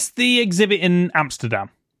was this the exhibit in Amsterdam?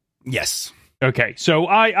 Yes. Okay, so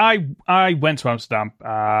I went to Amsterdam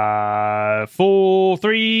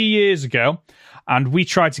 3 years ago, and we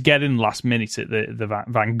tried to get in last minute at the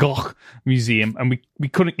Van Gogh Museum, and we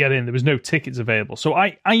couldn't get in. There was no tickets available. So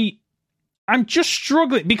I'm just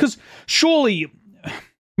struggling, because surely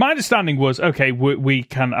my understanding was, okay, we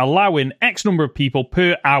can allow in X number of people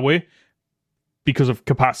per hour because of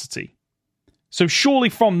capacity. So surely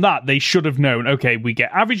from that, they should have known, okay, we get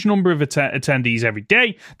average number of attendees every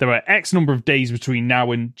day. There are X number of days between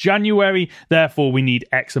now and January. Therefore, we need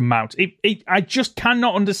X amount. I just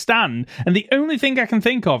cannot understand. And the only thing I can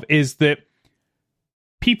think of is that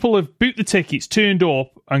people have booked the tickets, turned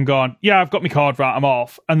up and gone, yeah, I've got my card, right, I'm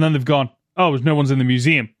off. And then they've gone, oh, there's no one's in the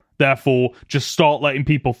museum. Therefore, just start letting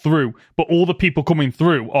people through. But all the people coming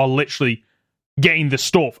through are literally getting the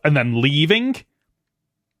stuff and then leaving.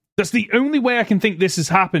 That's the only way I can think this has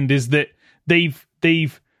happened, is that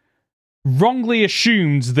they've wrongly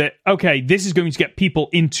assumed that, okay, this is going to get people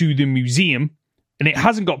into the museum, and it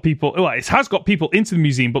hasn't got people. Well, it has got people into the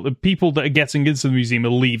museum, but the people that are getting into the museum are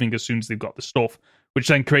leaving as soon as they've got the stuff, which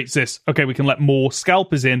then creates this, okay, we can let more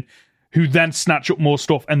scalpers in, who then snatch up more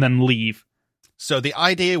stuff and then leave. So the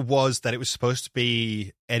idea was that it was supposed to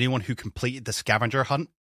be anyone who completed the scavenger hunt.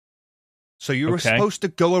 So you were supposed to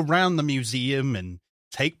go around the museum and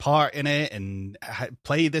take part in it and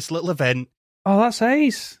play this little event. Oh, that's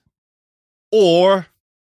ace. Or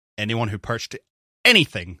anyone who purchased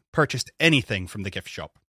anything from the gift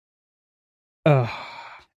shop. And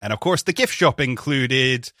of course, the gift shop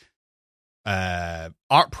included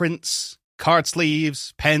art prints, card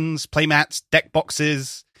sleeves, pens, playmats, deck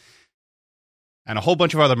boxes, and a whole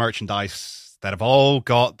bunch of other merchandise that have all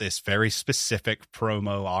got this very specific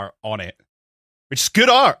promo art on it, which is good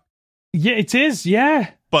art. Yeah, it is, yeah.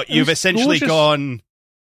 But you've essentially gone,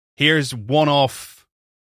 here's one-off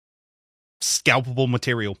scalpable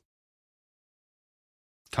material.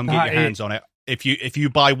 Come get your hands on it. If you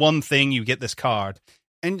buy one thing, you get this card.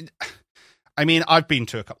 And, I mean, I've been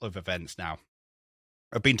to a couple of events now.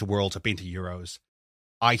 I've been to Worlds, I've been to Euros.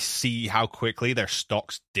 I see how quickly their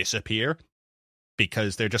stocks disappear,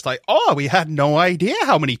 because they're just like, oh, we had no idea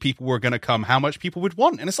how many people were going to come, how much people would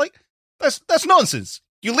want. And it's like, that's nonsense.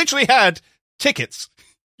 You literally had tickets.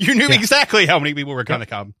 You knew exactly how many people were going to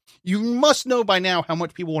come. You must know by now how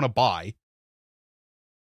much people want to buy.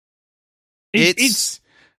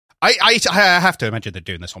 I have to imagine they're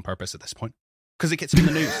doing this on purpose at this point, because it gets in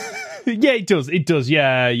the news. Yeah, it does. It does.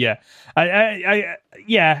 Yeah. Yeah.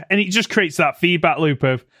 And it just creates that feedback loop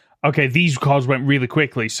of, okay, these cards went really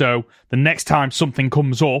quickly. So the next time something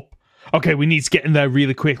comes up, okay, we need to get in there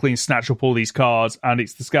really quickly and snatch up all these cards, and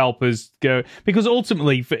it's the scalpers go, because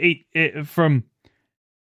ultimately, from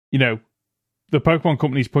the Pokemon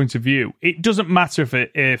Company's point of view, it doesn't matter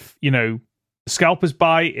if scalpers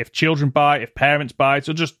buy it, if children buy it, if parents buy it,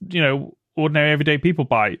 or just ordinary everyday people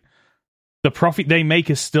buy it. The profit they make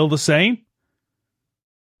is still the same.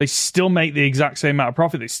 They still make the exact same amount of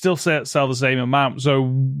profit. They still sell the same amount. So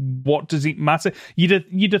what does it matter?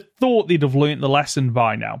 You'd have thought they'd have learnt the lesson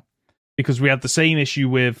by now. Because we had the same issue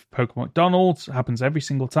with Pokemon McDonald's. It happens every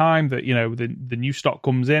single time that, the new stock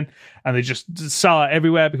comes in, and they just sell it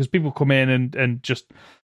everywhere because people come in and just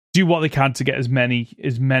do what they can to get as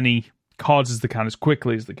many cards as they can, as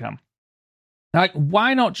quickly as they can. Like,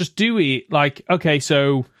 why not just do it? Like, okay,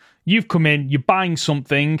 so you've come in, you're buying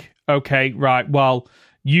something. Okay, right, well,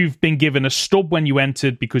 you've been given a stub when you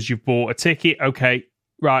entered because you've bought a ticket. Okay,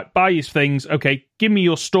 right, buy your things. Okay, give me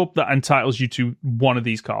your stub that entitles you to one of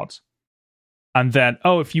these cards. And then,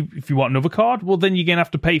 if you want another card, well, then you're going to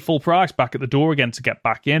have to pay full price back at the door again to get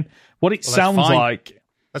back in. What it sounds like...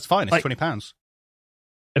 That's fine. It's £20.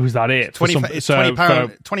 Was that it? It's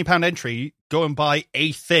 £20 entry. Go and buy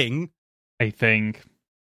a thing.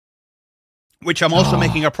 Which I'm also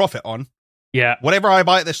making a profit on. Yeah. Whatever I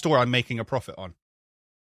buy at this store, I'm making a profit on.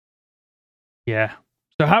 Yeah.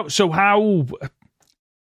 So how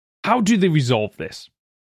do they resolve this?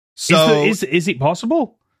 So is it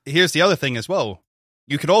possible? Here's the other thing as well.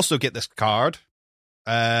 You could also get this card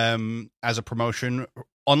as a promotion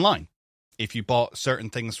online if you bought certain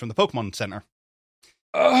things from the Pokemon Center.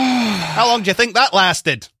 How long do you think that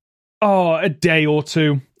lasted? A day or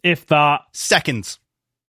two, if that. Seconds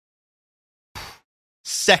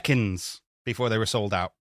before they were sold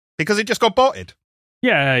out, because it just got botted.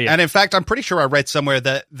 Yeah. And in fact, I'm pretty sure I read somewhere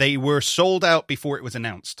that they were sold out before it was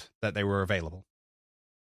announced that they were available.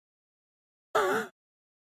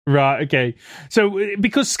 Right, okay. So,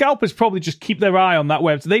 because scalpers probably just keep their eye on that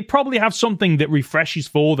web, they probably have something that refreshes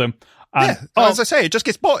for them. And, as I say, it just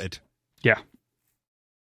gets botted. Yeah.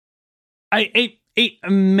 It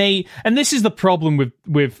may, and this is the problem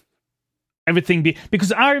with everything be,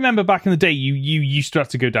 because I remember back in the day, you used to have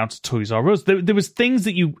to go down to Toys R Us. There was things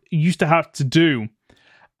that you used to have to do,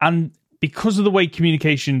 and because of the way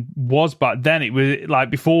communication was back then, it was like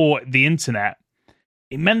before the internet.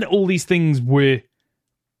 It meant that all these things were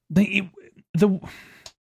there's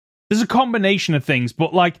a combination of things,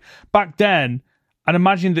 but like back then, I'd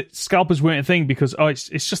imagine that scalpers weren't a thing because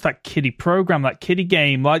it's just that kiddie program, that kiddie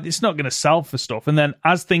game. Like it's not going to sell for stuff. And then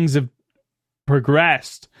as things have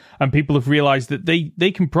progressed and people have realized that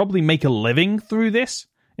they can probably make a living through this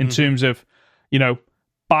in terms of,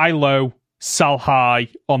 buy low, sell high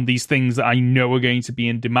on these things that I know are going to be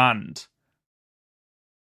in demand.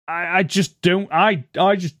 I just do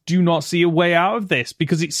not see a way out of this,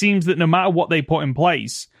 because it seems that no matter what they put in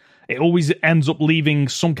place, it always ends up leaving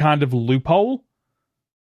some kind of loophole.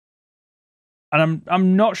 And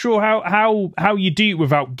I'm not sure how you do it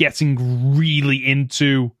without getting really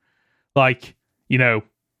into, like,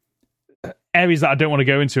 areas that I don't want to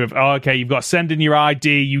go into. Of okay, you've got to send in your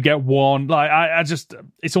ID, you get one. Like I just,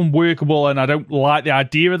 it's unworkable, and I don't like the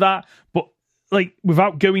idea of that. But like,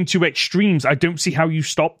 without going to extremes, I don't see how you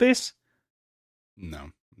stop this.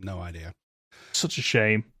 No idea. Such a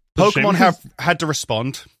shame. Pokemon have had to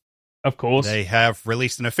respond. Of course. They have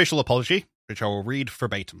released an official apology, which I will read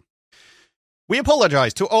verbatim. We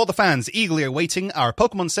apologize to all the fans eagerly awaiting our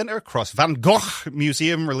Pokemon Center Cross Van Gogh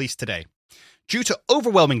Museum release today. Due to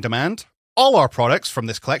overwhelming demand, all our products from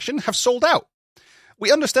this collection have sold out. We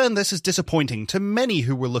understand this is disappointing to many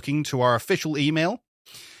who were looking to our official email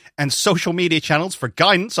and social media channels for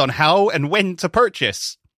guidance on how and when to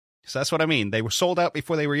purchase. So that's what I mean. They were sold out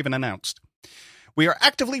before they were even announced. We are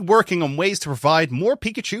actively working on ways to provide more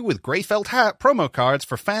Pikachu with grey felt hat promo cards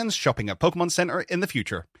for fans shopping at Pokemon Center in the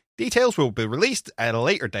future. Details will be released at a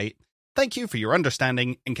later date. Thank you for your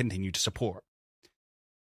understanding and continued support.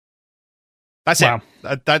 That's wow.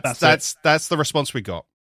 it. That's the response we got.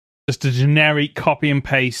 Just a generic copy and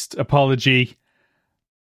paste apology.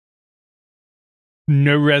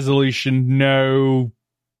 No resolution, no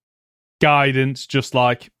guidance, just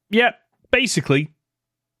like, yeah, basically.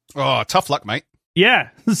 Oh, tough luck, mate. Yeah.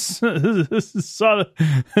 Sucks to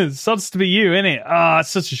be you, innit? It's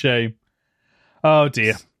such a shame. Oh,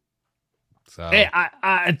 dear. So.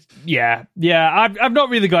 I've not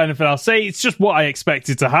really got anything else to say. It's just what I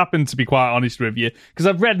expected to happen, to be quite honest with you, because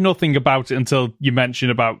I've read nothing about it until you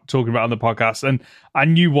mentioned about talking about it on the podcast, and I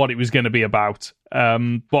knew what it was going to be about.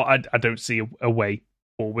 But I don't see a way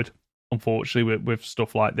forward, unfortunately, with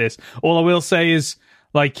stuff like this. All I will say is,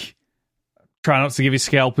 like, try not to give your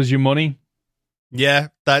scalpers your money. Yeah,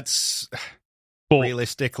 that's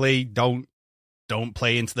realistically, don't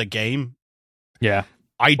play into the game. Yeah.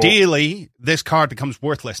 Ideally, this card becomes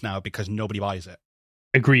worthless now because nobody buys it.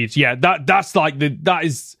 Agreed. Yeah, that's like that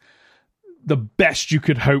is the best you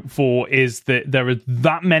could hope for, is that there are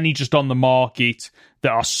that many just on the market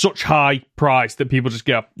that are such high price that people just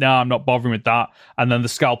go, no, I'm not bothering with that. And then the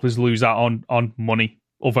scalpers lose out on money,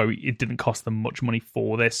 although it didn't cost them much money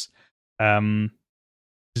for this.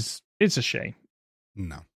 It's a shame.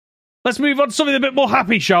 No. Let's move on to something a bit more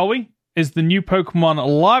happy, shall we? Is the new Pokemon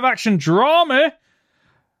live-action drama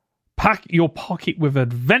Pack Your Pocket with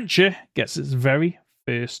Adventure gets its very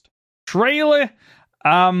first trailer.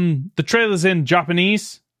 The trailer's in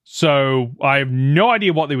Japanese, so I have no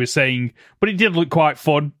idea what they were saying, but it did look quite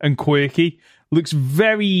fun and quirky. Looks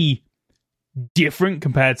very different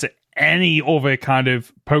compared to any other kind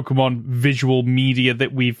of Pokemon visual media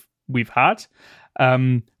that we've had.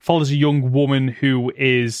 Follows a young woman who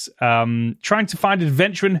is trying to find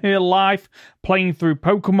adventure in her life, playing through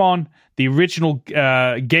Pokemon, the original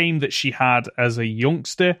game that she had as a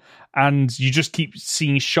youngster, and you just keep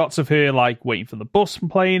seeing shots of her like waiting for the bus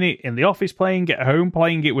and playing it, in the office playing it, at home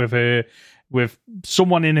playing it with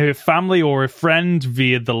someone in her family or a friend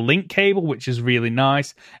via the link cable, which is really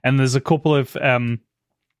nice. And there's a couple of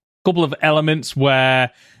elements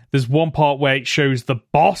where there's one part where it shows the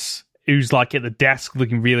boss who's like at the desk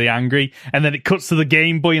looking really angry, and then it cuts to the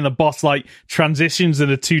Game Boy and the boss like transitions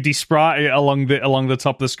in a 2D sprite along the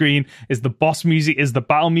top of the screen. Is the boss music, is the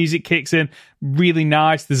battle music kicks in. Really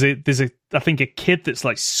nice. There's a I think a kid that's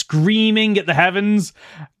like screaming at the heavens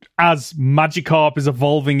as Magikarp is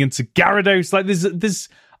evolving into Gyarados. Like there's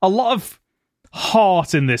a lot of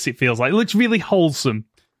heart in this, it feels like. It looks really wholesome.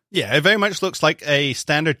 Yeah, it very much looks like a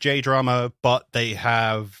standard J-drama, but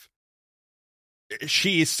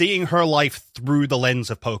she is seeing her life through the lens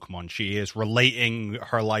of Pokemon. She is relating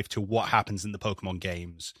her life to what happens in the Pokemon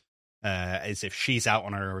games. As if she's out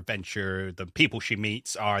on her adventure. The people she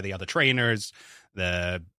meets are the other trainers,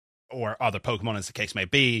 or other Pokemon, as the case may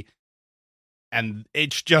be. And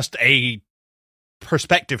it's just a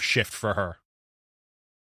perspective shift for her.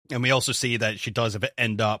 And we also see that she does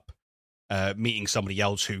end up meeting somebody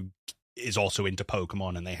else who is also into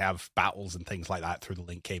Pokemon, and they have battles and things like that through the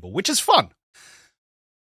link cable, which is fun.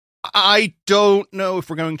 I don't know if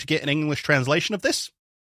we're going to get an English translation of this.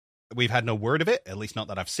 We've had no word of it, at least not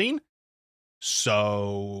that I've seen.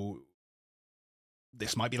 So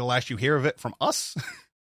this might be the last you hear of it from us.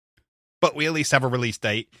 But we at least have a release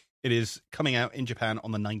date. It is coming out in Japan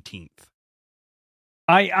on the 19th.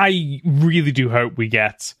 I really do hope we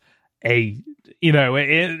get at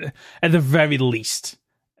the very least,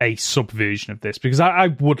 a subversion of this, because I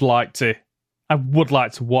would like to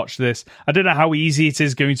watch this. I don't know how easy it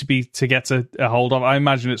is going to be to get a hold of. I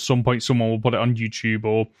imagine at some point someone will put it on YouTube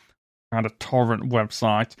or on a torrent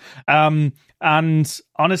website. And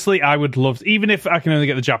honestly, I would love, even if I can only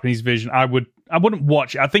get the Japanese version, I wouldn't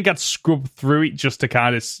watch it. I think I'd scrub through it just to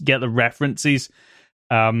kind of get the references.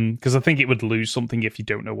 Because I think it would lose something if you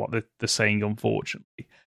don't know what they're saying, unfortunately.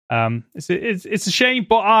 It's a shame,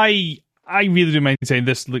 but I really do maintain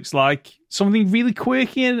this looks like something really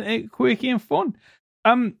quirky and fun.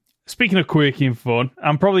 Speaking of quirky and fun,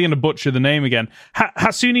 I'm probably going to butcher the name again.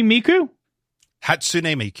 Hatsune Miku?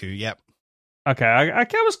 Hatsune Miku, yep. Okay, I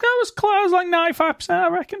was like 95%, I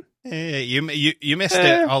reckon. Yeah, you missed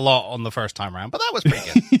it a lot on the first time round, but that was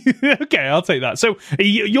pretty good. Okay, I'll take that. So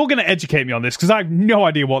you're going to educate me on this, because I have no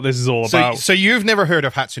idea what this is all about. So you've never heard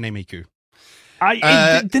of Hatsune Miku?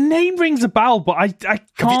 The name rings a bell, but I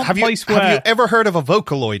can't place where. Have you ever heard of a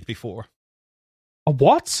Vocaloid before? A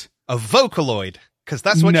what? A Vocaloid, because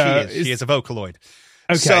that's what she is. She is a Vocaloid.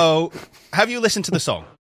 Okay. So, have you listened to the song?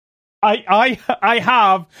 I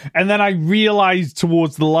have, and then I realized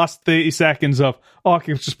towards the last 30 seconds of, I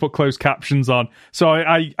can just put closed captions on. So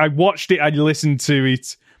I watched it, I listened to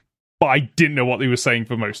it, but I didn't know what they were saying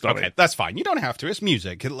for most of it. Okay, that's fine. You don't have to. It's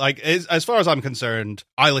music. Like, as far as I'm concerned,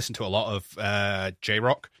 I listen to a lot of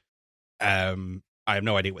J-Rock. I have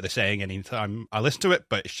no idea what they're saying anytime I listen to it,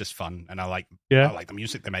 but it's just fun, and I like the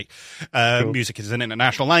music they make. Cool. Music is an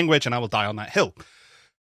international language, and I will die on that hill.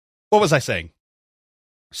 What was I saying?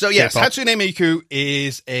 So yes, Hatsune Miku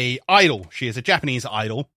is a idol. She is a Japanese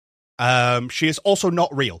idol. She is also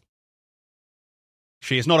not real.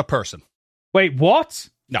 She is not a person. Wait, what?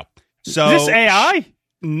 No. So is this AI?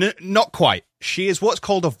 Not quite. She is what's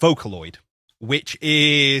called a Vocaloid, which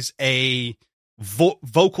is a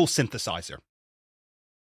vocal synthesizer.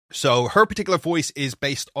 So her particular voice is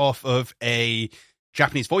based off of a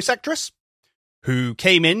Japanese voice actress who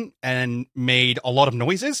came in and made a lot of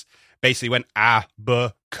noises. Basically went a, b,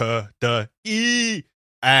 k, d, e,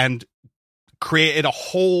 and created a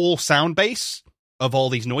whole sound base of all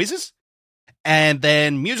these noises. And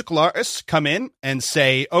then musical artists come in and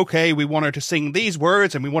say, okay, we want her to sing these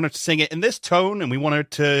words, and we want her to sing it in this tone, and we want her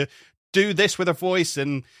to do this with her voice,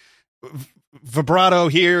 and vibrato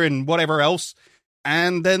here, and whatever else.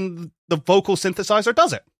 And then the vocal synthesizer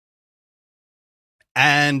does it.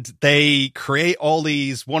 And they create all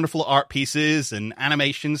these wonderful art pieces and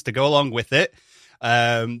animations to go along with it.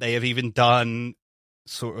 They have even done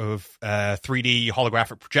sort of 3D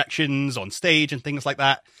holographic projections on stage and things like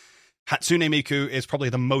that. Hatsune Miku is probably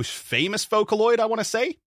the most famous Vocaloid, I want to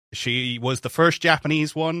say. She was the first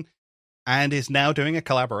Japanese one and is now doing a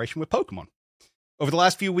collaboration with Pokemon. Over the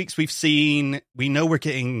last few weeks, we know we're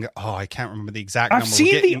getting, I can't remember the exact number. I've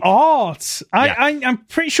seen the art. Yeah. I'm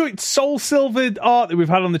pretty sure it's Soul Silvered art that we've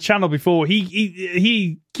had on the channel before.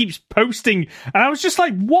 He keeps posting, and I was just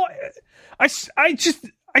like, what? I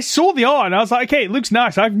saw the art, and I was like, okay, it looks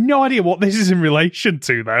nice. I have no idea what this is in relation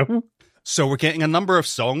to, though. So we're getting a number of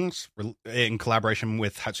songs in collaboration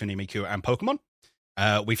with Hatsune Miku and Pokemon.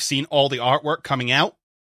 We've seen all the artwork coming out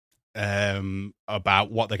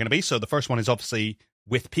about what they're going to be. So the first one is obviously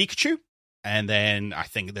with Pikachu, and then I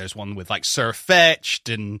think there's one with like Sirfetch'd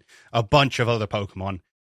and a bunch of other Pokemon.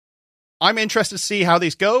 I'm interested to see how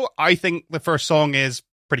these go. I think the first song is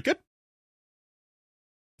pretty good.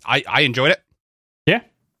 I enjoyed it. Yeah.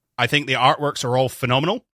 I think the artworks are all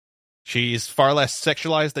phenomenal. She's far less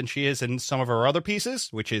sexualized than she is in some of her other pieces,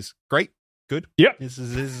 which is great. Good. Yeah. This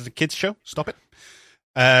is a kid's show. Stop it.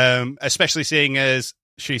 Especially seeing as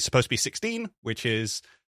she's supposed to be 16, which is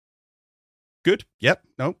good. Yep.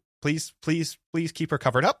 No, please keep her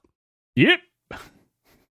covered up. Yep.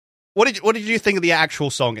 What did you think of the actual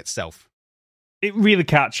song itself? It really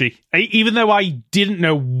catchy. Even though I didn't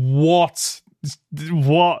know what.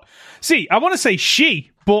 See, I want to say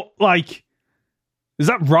she, but like, is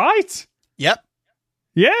that right? Yep.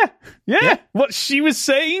 Yeah. What she was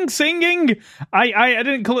singing. I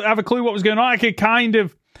didn't have a clue what was going on. I could kind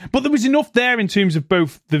of. But there was enough there in terms of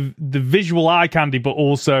both the visual eye candy, but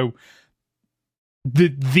also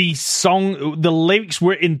the song, the lyrics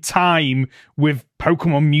were in time with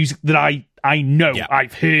Pokemon music that I know,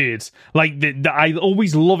 I've heard. Like, I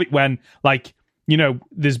always love it when, like, you know,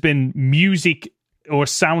 there's been music or a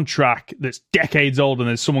soundtrack that's decades old and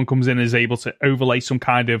then someone comes in and is able to overlay some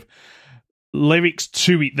kind of lyrics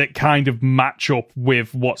to it that kind of match up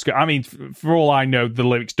with what's going. I mean, for all I know, the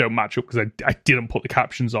lyrics don't match up because I didn't put the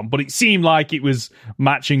captions on, but it seemed like it was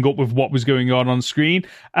matching up with what was going on screen.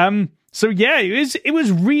 So yeah, it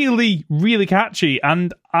was really, really catchy,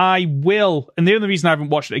 and I will. And the only reason I haven't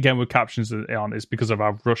watched it again with captions on is because of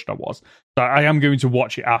how rushed I was. So I am going to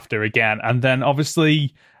watch it after again, and then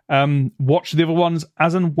obviously watch the other ones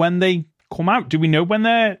as and when they come out. Do we know when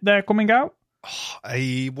they're coming out?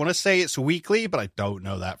 I want to say it's weekly, but I don't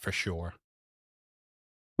know that for sure.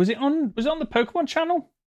 Was it on the Pokemon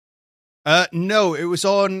channel? No, it was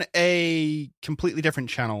on a completely different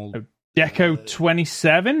channel. Deco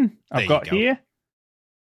 27 I've got here.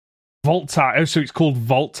 Volt Tackle. Oh, so it's called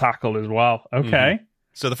Volt Tackle as well. Okay. Mm-hmm.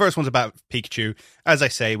 So the first one's about Pikachu. As I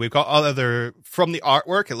say, we've got other from the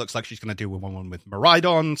artwork. It looks like she's going to do one with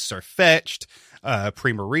Miraidon, Sirfetch'd,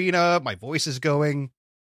 Primarina. My voice is going.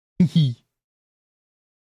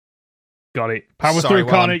 Got it. Power through,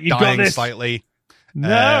 Connor. You got this. Slightly.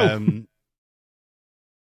 No.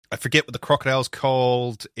 I forget what the crocodile's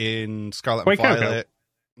called in Scarlet and Violet.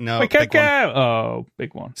 No, big one. Oh,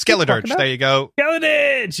 big one. Skeledirge, there you go.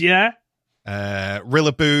 Skeledirge, yeah.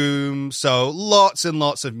 Rillaboom. So lots and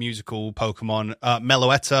lots of musical Pokemon.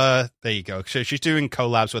 Meloetta, there you go. So she's doing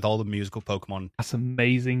collabs with all the musical Pokemon. That's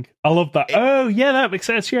amazing. I love that. Yeah, that makes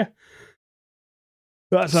sense, yeah.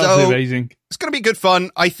 That's absolutely amazing. It's going to be good fun.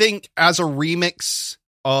 I think as a remix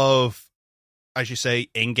of, as you say,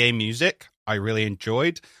 in-game music, I really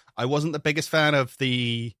enjoyed. I wasn't the biggest fan of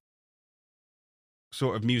the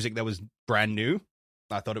sort of music that was brand new.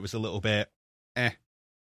 I thought it was a little bit I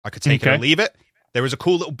could take it or leave it. There was a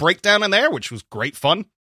cool little breakdown in there, which was great fun.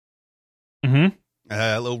 Mm-hmm.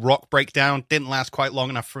 A little rock breakdown. Didn't last quite long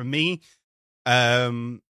enough for me.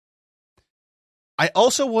 I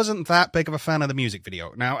also wasn't that big of a fan of the music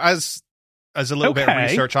video. Now, as a little bit of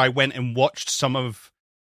research, I went and watched some of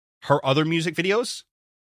her other music videos.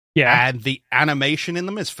 Yeah. And the animation in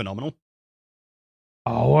them is phenomenal.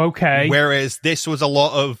 Oh, okay. Whereas this was a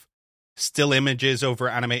lot of still images over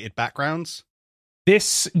animated backgrounds.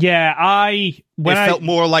 This, yeah, it felt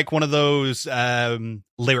more like one of those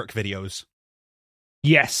lyric videos.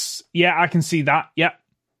 Yes. Yeah, I can see that. Yeah.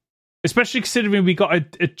 Especially considering we got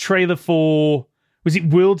a trailer for, was it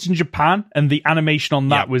Worlds in Japan? And the animation on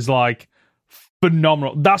that was like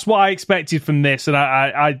phenomenal. That's what I expected from this. And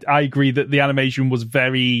I agree that the animation was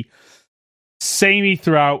very samey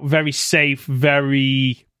throughout, very safe,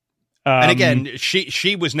 very... and again,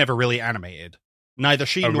 she was never really animated. Neither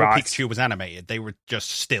she nor Pikachu was animated. They were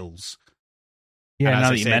just stills. Yeah, and now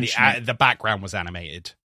that you mention it. The background was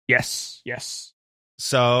animated. Yes.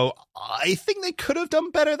 So I think they could have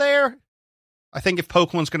done better there. I think if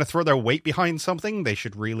Pokemon's going to throw their weight behind something, they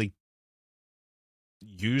should really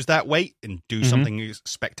use that weight and do something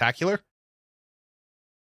spectacular.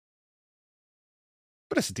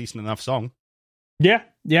 But it's a decent enough song. Yeah.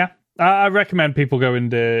 I recommend people go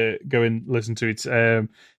and listen to it.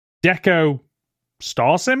 Deco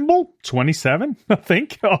star symbol 27, I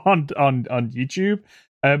think, on YouTube.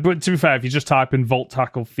 But to be fair, if you just type in Volt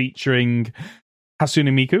Tackle featuring Hatsune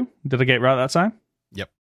Miku, did I get it right that time?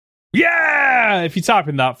 Yep. Yeah! If you type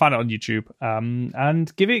in that, find it on YouTube.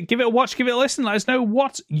 And give it a watch, give it a listen. Let us know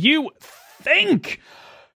what you think.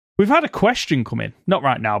 We've had a question come in, not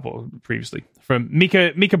right now, but previously, from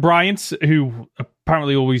Mika Bryant, who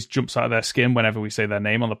apparently always jumps out of their skin whenever we say their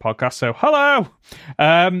name on the podcast. So, hello!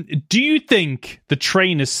 Do you think the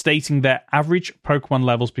trainers stating their average Pokemon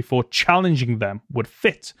levels before challenging them would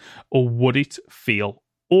fit, or would it feel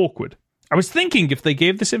awkward? I was thinking if they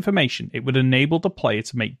gave this information, it would enable the player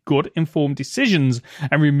to make good, informed decisions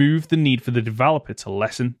and remove the need for the developer to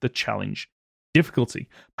lessen the challenge difficulty.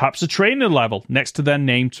 Perhaps a trainer level next to their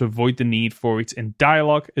name to avoid the need for it in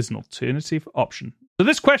dialogue as an alternative option. So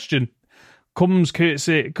this question comes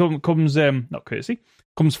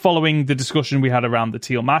following the discussion we had around the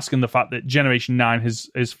Teal Mask and the fact that Generation 9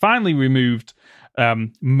 has finally removed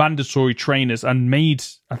mandatory trainers and made,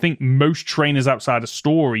 I think, most trainers outside of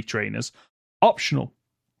story trainers optional.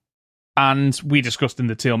 And we discussed in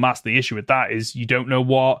the Teal Mask, the issue with that is you don't know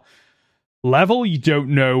what level, you don't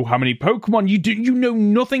know how many Pokemon, you know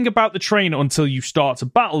nothing about the trainer until you start to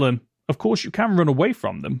battle them. Of course, you can run away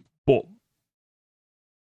from them, but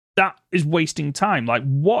that is wasting time. Like,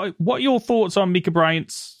 what are your thoughts on Mika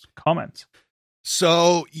Bryant's comment?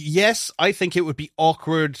 So, yes, I think it would be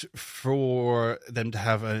awkward for them to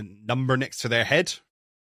have a number next to their head,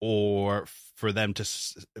 or for them to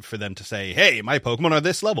say, "Hey, my Pokemon are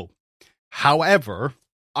this level." However,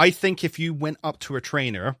 I think if you went up to a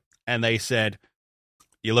trainer and they said,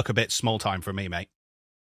 "You look a bit small time for me, mate.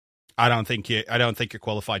 I don't think you're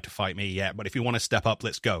qualified to fight me yet, but if you want to step up,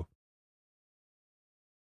 let's go."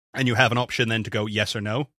 And you have an option then to go yes or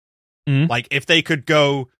no. Like, if they could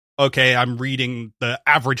go, "Okay, I'm reading the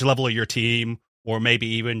average level of your team, or maybe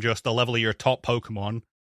even just the level of your top Pokemon.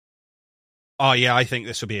 Oh yeah, I think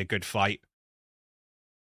this will be a good fight."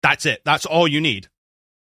 That's it. That's all you need.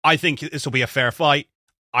 I think this will be a fair fight.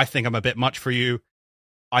 I think I'm a bit much for you.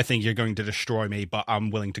 I think you're going to destroy me, but I'm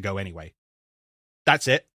willing to go anyway. That's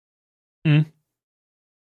it. And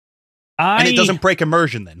it doesn't break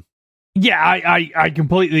immersion then. Yeah, I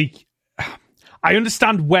completely... I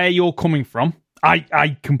understand where you're coming from.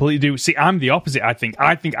 I completely do. See, I'm the opposite, I think.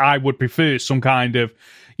 I think I would prefer some kind of...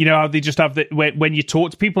 You know how they just have... when you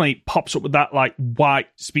talk to people and it pops up with that, like, white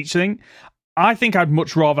speech thing? I think I'd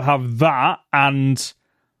much rather have that and...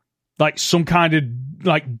 like some kind of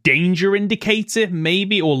like danger indicator,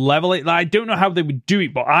 maybe, or level it. Like, I don't know how they would do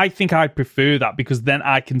it, but I think I prefer that because then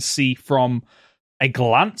I can see from a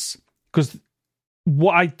glance. Because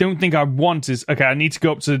what I don't think I want is, okay, I need to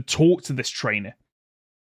go up to talk to this trainer.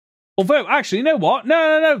 Although, actually, you know what?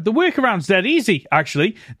 No. The workaround's dead easy,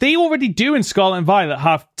 actually. They already do in Scarlet and Violet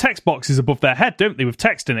have text boxes above their head, don't they, with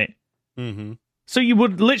text in it? Mm-hmm. So you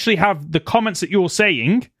would literally have the comments that you're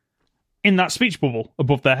saying in that speech bubble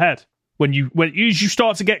above their head. When you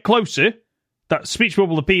start to get closer, that speech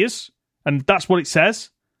bubble appears, and that's what it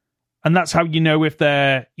says, and that's how you know if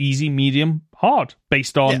they're easy, medium, hard,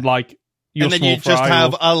 based on like your and then small you just fry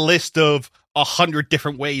have a list of 100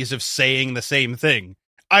 different ways of saying the same thing.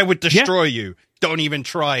 I would destroy you. Don't even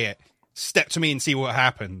try it. Step to me and see what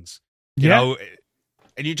happens. You know,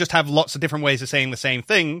 and you just have lots of different ways of saying the same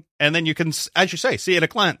thing, and then you can, as you say, see at a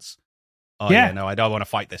glance. Oh yeah, no, I don't want to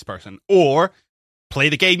fight this person. Or play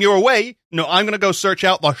the game your way. No, I'm going to go search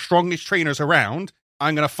out the strongest trainers around.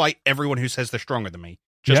 I'm going to fight everyone who says they're stronger than me,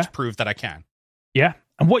 just to prove that I can. Yeah,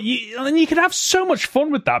 and you could have so much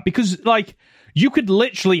fun with that because, like, you could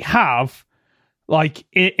literally have, like,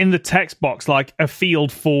 in the text box, like, a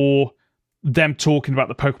field for them talking about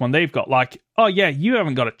the Pokemon they've got. Like, oh yeah, you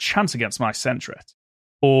haven't got a chance against my Sentret.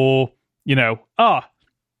 Or, you know, I'm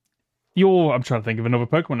trying to think of another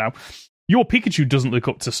Pokemon now. Your Pikachu doesn't look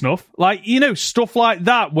up to snuff. Like, you know, stuff like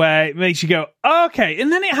that where it makes you go, oh, okay. And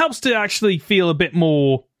then it helps to actually feel a bit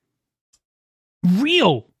more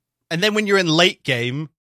real. And then when you're in late game,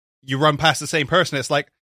 you run past the same person. It's like,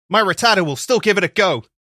 my Rattata will still give it a go.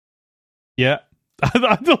 Yeah.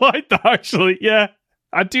 I like that, actually. Yeah.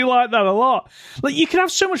 I do like that a lot. Like, you can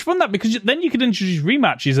have so much fun with that because then you could introduce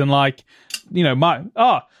rematches and, like, you know, my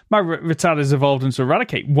Rattata's evolved into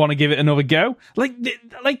Eradicate. Want to give it another go? Like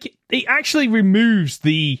it actually removes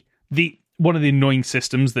the one of the annoying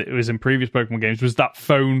systems that was in previous Pokemon games was that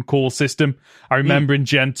phone call system. I remember in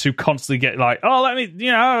Gen 2 constantly get like, oh, let me,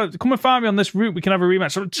 you know, come and find me on this route. We can have a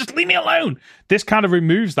rematch. So just leave me alone. This kind of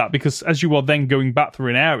removes that because as you are then going back through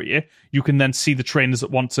an area, you can then see the trainers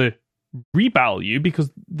that want to rebattle you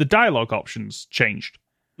because the dialogue options changed.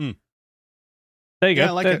 There you go. I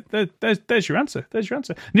like it. There's your answer. There's your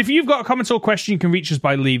answer. And if you've got a comment or question, you can reach us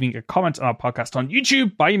by leaving a comment on our podcast on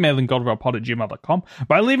YouTube, by emailing goldenrodpod@gmail.com,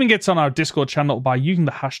 by leaving it on our Discord channel, by using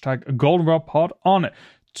the hashtag goldenrodpod on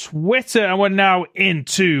Twitter. And we're now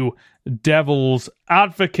into Devil's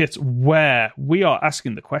Advocate, where we are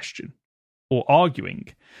asking the question or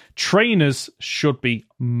arguing trainers should be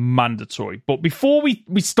mandatory. But before we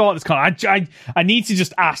start this I need to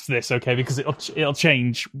just ask this, okay, because it'll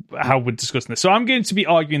change how we're discussing this. So I'm going to be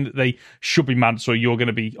arguing that they should be mandatory. You're going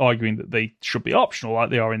to be arguing that they should be optional, like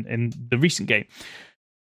they are in the recent game.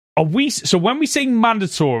 So when we say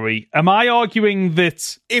mandatory, am I arguing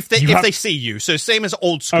that if they see you, so same as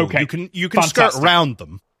old school, okay, you can skirt around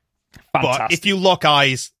them. Fantastic. But if you lock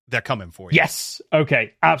eyes, they're coming for you. Yes.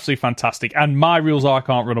 Okay. Absolutely fantastic. And my rules are I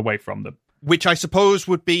can't run away from them. Which I suppose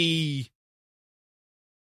would be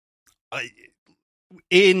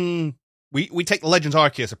we take the Legends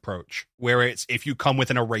Arceus approach, where it's if you come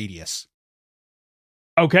within a radius.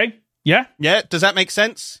 Okay. Yeah. Yeah. Does that make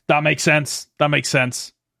sense? That makes sense.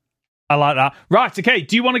 I like that. Right. Okay.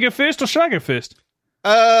 Do you want to go first or should I go first?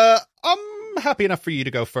 I'm happy enough for you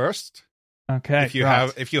to go first. Okay. If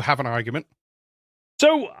you have an argument.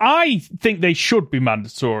 So I think they should be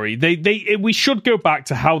mandatory. We should go back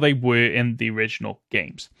to how they were in the original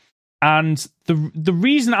games. And the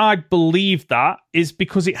reason I believe that is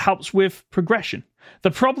because it helps with progression.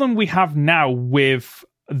 The problem we have now with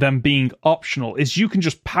them being optional is you can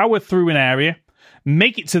just power through an area,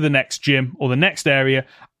 make it to the next gym or the next area,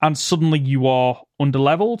 and suddenly you are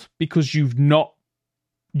underleveled because you've not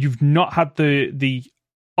had the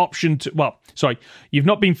option to, you've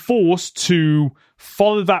not been forced to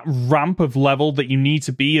follow that ramp of level that you need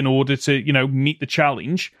to be in order to, meet the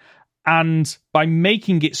challenge. And by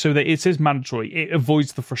making it so that it is mandatory, it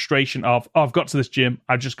avoids the frustration of, I've got to this gym,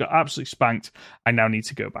 I just got absolutely spanked, I now need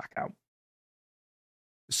to go back out.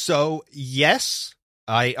 So, yes,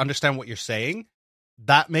 I understand what you're saying.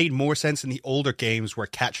 That made more sense in the older games where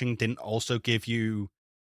catching didn't also give you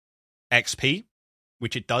XP,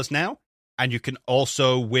 which it does now. And you can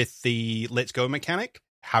also, with the Let's Go mechanic,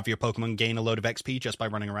 have your Pokemon gain a load of XP just by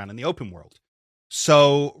running around in the open world.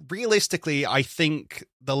 So, realistically, I think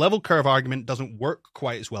the level curve argument doesn't work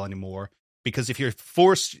quite as well anymore, because if you're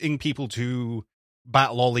forcing people to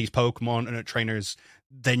battle all these Pokemon and trainers,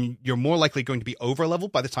 then you're more likely going to be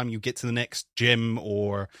over-leveled by the time you get to the next gym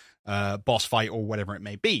or boss fight or whatever it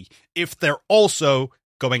may be, if they're also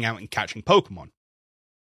going out and catching Pokemon.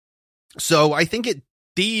 So, I think it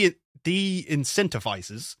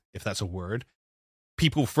de-incentivizes, if that's a word,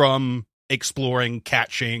 people from exploring,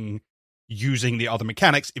 catching, using the other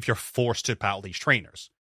mechanics if you're forced to battle these trainers.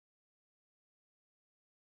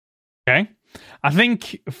 Okay. I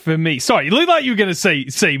think for me, sorry, you look like you were going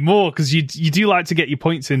to say more because you do like to get your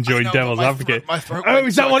points in during Devil's Advocate.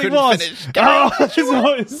 Is that what it was? Is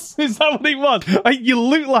that what it was? You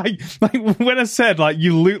look like when I said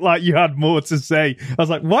you look like you had more to say. I was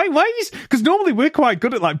like, why? Because normally we're quite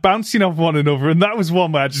good at bouncing off one another, and that was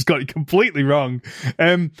one where I just got it completely wrong.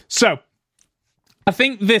 So I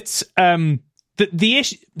think that the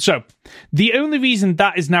issue. So the only reason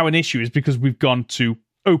that is now an issue is because we've gone to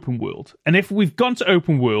open world, and if we've gone to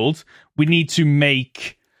open world, we need to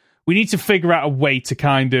figure out a way to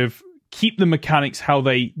kind of keep the mechanics how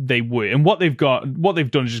they were. And what they've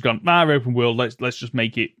done is just gone, open world, let's just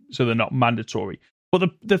make it so they're not mandatory.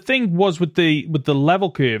 But the thing was with the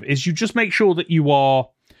level curve is you just make sure that you are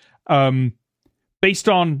based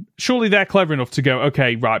on, surely they're clever enough to go,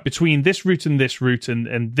 okay, right, between this route and this route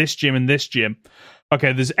and this gym and this gym,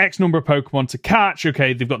 okay, there's X number of Pokemon to catch.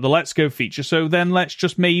 Okay, they've got the Let's Go feature. So then let's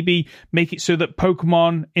just maybe make it so that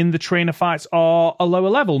Pokemon in the trainer fights are a lower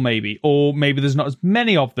level, maybe. Or maybe there's not as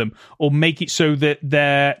many of them. Or make it so that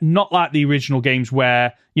they're not like the original games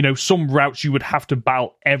where, some routes you would have to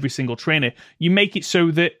battle every single trainer. You make it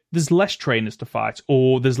so that there's less trainers to fight,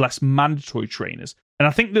 or there's less mandatory trainers. And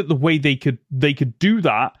I think that the way they could do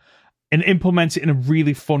that and implement it in a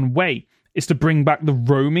really fun way is to bring back the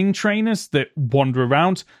roaming trainers that wander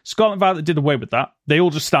around. Scarlet and Violet did away with that. They all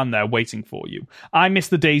just stand there waiting for you. I miss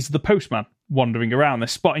the days of the postman wandering around. They're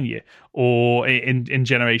spotting you. Or in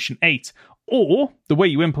Generation 8. Or the way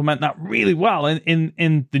you implement that really well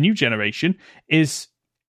in the new generation is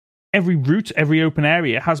every route, every open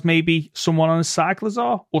area has maybe someone on a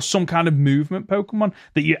Cyclizar or some kind of movement Pokemon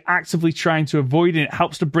that you're actively trying to avoid, and it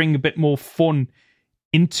helps to bring a bit more fun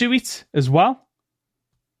into it as well.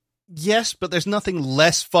 Yes, but there's nothing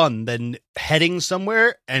less fun than heading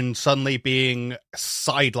somewhere and suddenly being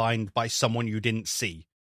sidelined by someone you didn't see.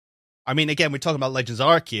 I mean, again, we're talking about Legends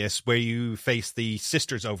Arceus, where you face the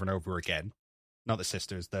sisters over and over again. Not the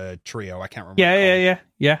sisters, the trio. I can't remember.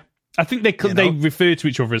 Yeah. I think they refer to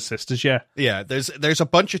each other as sisters. Yeah. Yeah. There's a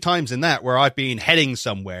bunch of times in that where I've been heading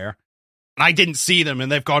somewhere and I didn't see them, and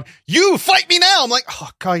they've gone, "You fight me now!" I'm like,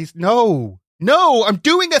 "Oh, guys, no, I'm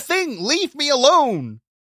doing a thing. Leave me alone."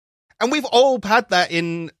 And we've all had that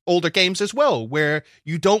in older games as well, where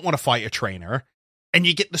you don't want to fight a trainer and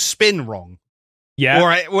you get the spin wrong. Yeah.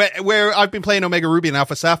 Or where I've been playing Omega Ruby and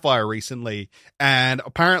Alpha Sapphire recently, and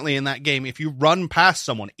apparently in that game, if you run past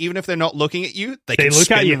someone, even if they're not looking at you, they can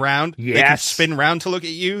spin around. Yes. They can spin around to look at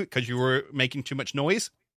you because you were making too much noise.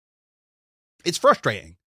 It's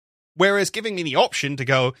frustrating. Whereas giving me the option to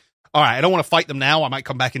go, all right, I don't want to fight them now. I might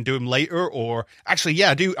come back and do them later. Or actually,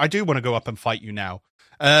 yeah, I do want to go up and fight you now.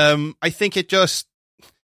 I think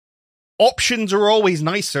options are always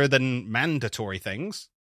nicer than mandatory things,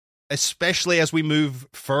 especially as we move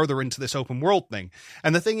further into this open world thing.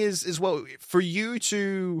 And the thing is well, for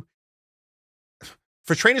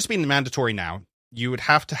trainers being mandatory now, you would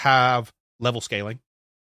have to have level scaling,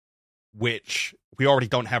 which we already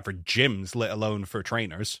don't have for gyms, let alone for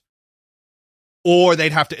trainers. Or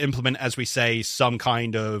they'd have to implement, as we say, some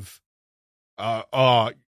kind of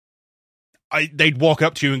they'd walk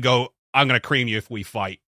up to you and go, "I'm going to cream you if we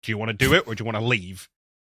fight. Do you want to do it, or do you want to leave?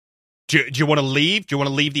 Do you want to leave? Do you want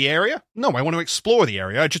to leave the area? No, I want to explore the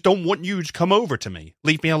area. I just don't want you to come over to me.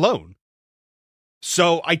 Leave me alone."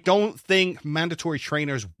 So I don't think mandatory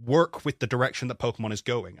trainers work with the direction that Pokemon is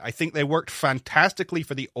going. I think they worked fantastically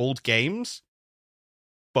for the old games,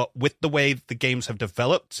 but with the way the games have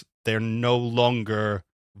developed, they're no longer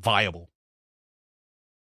viable.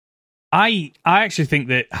 I actually think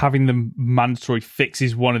that having them mandatory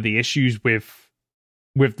fixes one of the issues with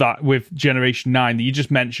Generation 9 that you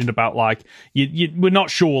just mentioned about, like, we're not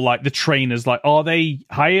sure, like, the trainers, like, are they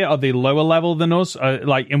higher, are they lower level than us,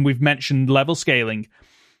 and we've mentioned level scaling,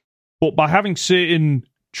 but by having certain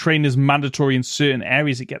trainers mandatory in certain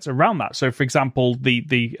areas, it gets around that. So for example, the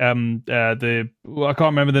I can't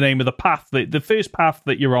remember the name of the path, the first path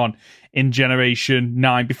that you're on in Generation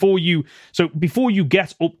 9, before you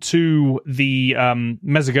get up to the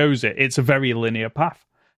Mesagoza, it's a very linear path.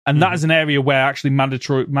 And that is an area where actually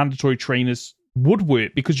mandatory trainers would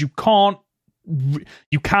work, because you can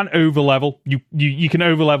overlevel. You can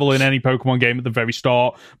overlevel in any Pokemon game at the very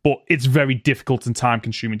start, but it's very difficult and time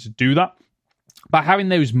consuming to do that. By having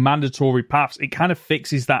those mandatory paths, it kind of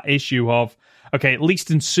fixes that issue of, okay, at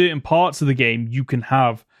least in certain parts of the game, you can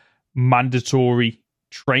have mandatory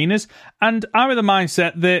trainers. And I'm of the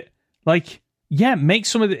mindset that, like, yeah, make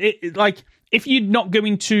some of like, if you're not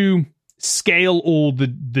going to scale all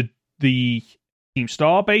the Team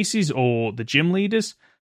Star bases or the gym leaders,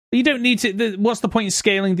 you don't need to. What's the point in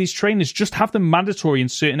scaling these trainers? Just have them mandatory in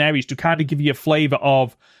certain areas to kind of give you a flavor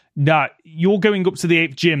of, nah, you're going up to the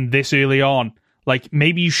 8th gym this early on. Like,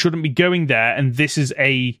 maybe you shouldn't be going there, and this is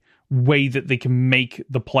a way that they can make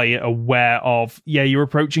the player aware of, yeah, you're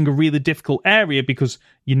approaching a really difficult area because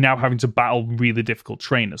you're now having to battle really difficult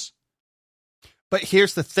trainers. But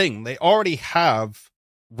here's the thing. They already have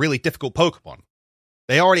really difficult Pokemon.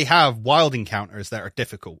 They already have wild encounters that are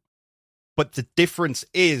difficult. But the difference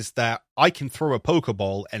is that I can throw a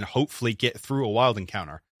Pokeball and hopefully get through a wild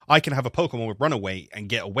encounter. I can have a Pokemon with Runaway and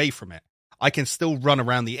get away from it. I can still run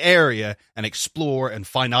around the area and explore and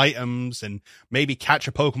find items and maybe catch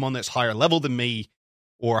a Pokemon that's higher level than me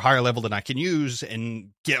or higher level than I can use and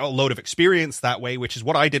get a load of experience that way, which is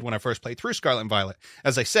what I did when I first played through Scarlet and Violet.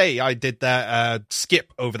 As I say, I did that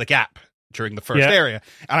skip over the gap during the first area,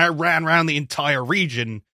 and I ran around the entire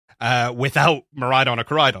region without Miraidon or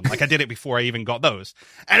Koraidon. Like, I did it before I even got those.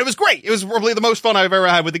 And it was great. It was probably the most fun I've ever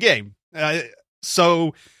had with the game.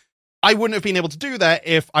 So I wouldn't have been able to do that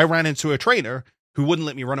if I ran into a trainer who wouldn't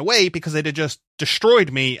let me run away, because they'd have just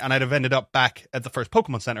destroyed me and I'd have ended up back at the first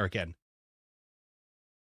Pokemon Center again.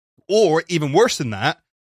 Or, even worse than that,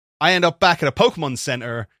 I end up back at a Pokemon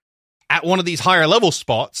Center at one of these higher level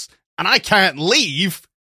spots, and I can't leave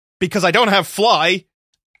because I don't have Fly,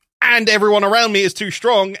 and everyone around me is too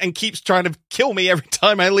strong and keeps trying to kill me every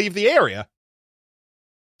time I leave the area.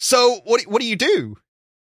 So what do you do?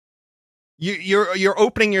 You're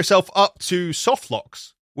opening yourself up to soft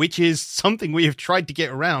locks, which is something we have tried to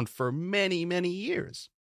get around for many, many years.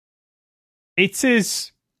 It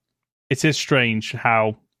is strange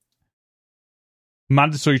how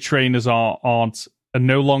mandatory trainers are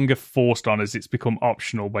no longer forced on us. It's become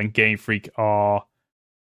optional when Game Freak are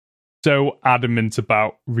so adamant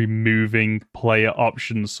about removing player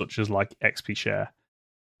options such as, like, XP share,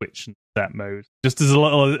 Twitch, and set mode. Just as a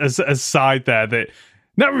little aside there, that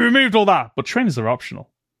no, we removed all that, but trainers are optional,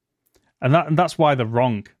 and that's why they're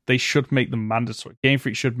wrong. They should make them mandatory. Game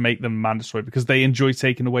Freak should make them mandatory because they enjoy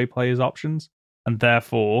taking away players' options, and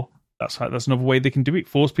therefore that's another way they can do it.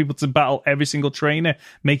 Force people to battle every single trainer,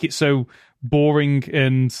 make it so boring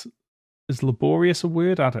and is laborious a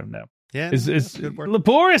word? I don't know. Yeah, is a good word.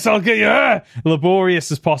 Laborious. I'll get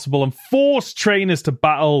laborious as possible, and force trainers to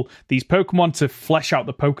battle these Pokemon to flesh out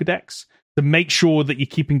the Pokedex, to make sure that you're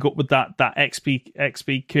keeping up with that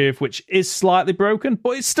XP curve, which is slightly broken,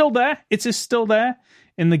 but it's still there. It is still there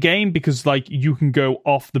in the game, because, like, you can go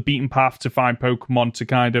off the beaten path to find Pokemon to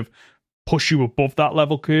kind of push you above that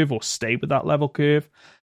level curve or stay with that level curve.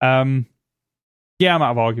 Yeah, I'm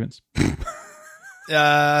out of arguments.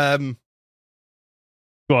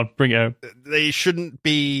 Go on, bring it home. They shouldn't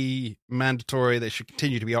be mandatory. They should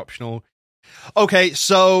continue to be optional. Okay,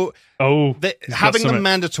 so having them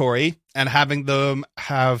mandatory and having them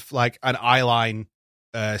have, like, an eyeline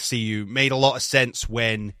CU made a lot of sense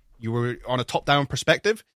when you were on a top-down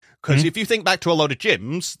perspective. Because if you think back to a lot of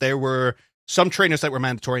gyms, there were some trainers that were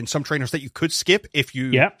mandatory and some trainers that you could skip if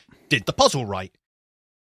you did the puzzle right.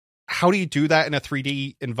 How do you do that in a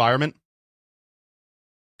 3D environment?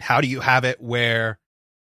 How do you have it where,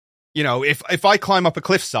 you know, if I climb up a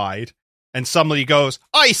cliffside and somebody goes,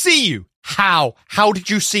 I see you. How? How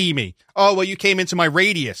did you see me? Oh, well, you came into my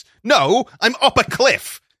radius. No, I'm up a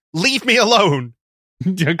cliff. Leave me alone.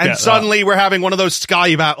 And suddenly we're having one of those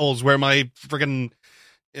sky battles where my friggin'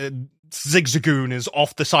 Zigzagoon is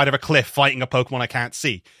off the side of a cliff fighting a Pokemon I can't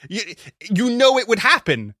see. You know it would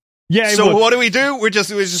happen. Yeah. So what do? We're just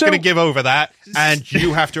going to give over that, and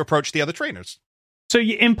you have to approach the other trainers. So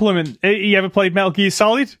you implement. You ever played Metal Gear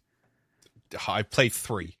Solid? I played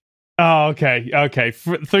 3. Oh, okay.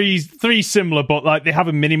 Three similar, but like they have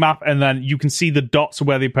a mini map, and then you can see the dots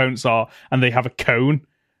where the opponents are, and they have a cone.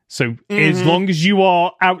 So as long as you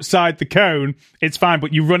are outside the cone, it's fine.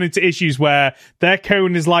 But you run into issues where their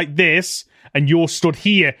cone is like this, and you're stood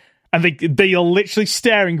here, and they are literally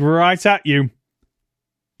staring right at you,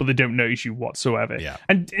 but they don't notice you whatsoever. Yeah.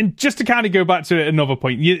 And just to kind of go back to another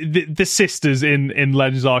point, the sisters in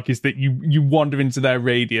Legends Arceus that you wander into their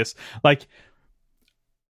radius, like.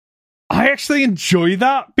 I actually enjoy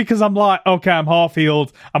that because I'm like, okay, I'm half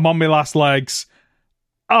healed. I'm on my last legs.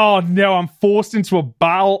 Oh no, I'm forced into a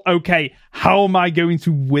battle. Okay, how am I going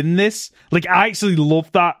to win this? Like, I actually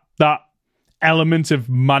love that element of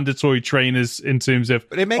mandatory trainers in terms of.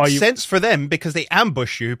 But it makes sense for them because they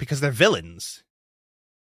ambush you because they're villains.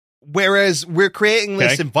 Whereas we're creating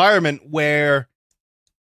this environment where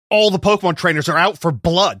all the Pokemon trainers are out for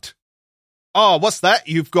blood. Oh, what's that?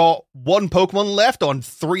 You've got 1 Pokemon left on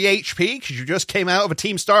 3 HP because you just came out of a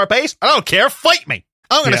Team Star base? I don't care. Fight me.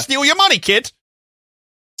 I'm going to steal your money, kid.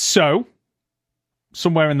 So,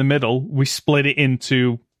 somewhere in the middle, we split it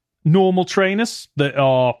into normal trainers that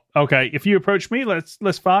are, okay, if you approach me, let's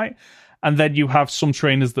fight. And then you have some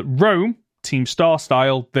trainers that roam, Team Star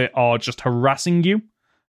style, that are just harassing you.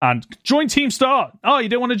 And join Team Star. Oh, you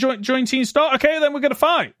don't want to join Team Star? Okay, then we're going to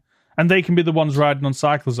fight. And they can be the ones riding on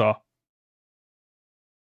Cyclizar.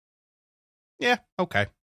 Yeah, okay.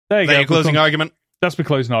 There you go. Your closing argument? That's my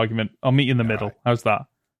closing argument. I'll meet you in the middle. Right. How's that?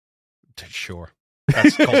 Sure.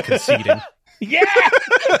 That's called conceding. Yeah!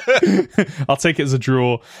 I'll take it as a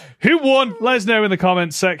draw. Who won? Let us know in the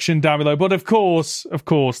comments section down below. But of course,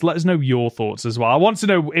 let us know your thoughts as well. I want to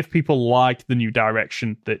know if people like the new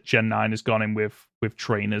direction that Gen 9 has gone in with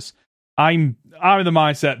trainers. I'm in the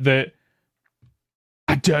mindset that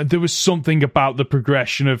there was something about the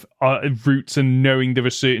progression of routes and knowing there were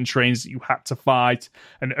certain trains that you had to fight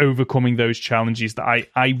and overcoming those challenges that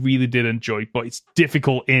I really did enjoy, but it's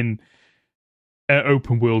difficult in an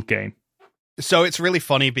open world game. So it's really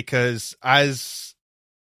funny because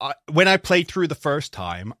when I played through the first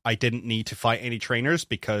time, I didn't need to fight any trainers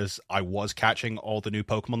because I was catching all the new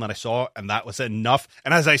Pokemon that I saw, and that was enough.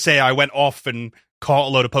 And as I say, I went off and caught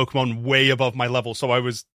a load of Pokemon way above my level, so I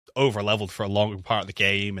was over-leveled for a long part of the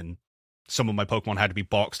game, and some of my Pokemon had to be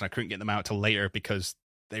boxed, and I couldn't get them out till later because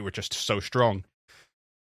they were just so strong.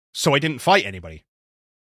 So I didn't fight anybody.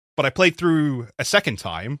 But I played through a second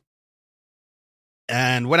time,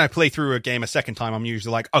 and when I play through a game a second time, I'm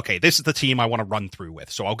usually like, okay, this is the team I want to run through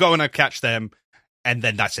with, so I'll go and I'll catch them, and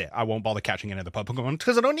then that's it. I won't bother catching any other Pokemon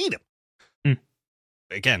because I don't need them.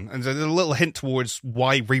 Again, and there's a little hint towards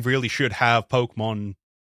why we really should have Pokemon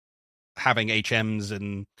having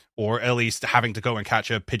HMs or at least having to go and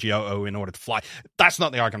catch a Pidgeotto in order to fly. That's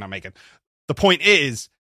not the argument I'm making. The point is,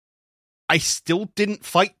 I still didn't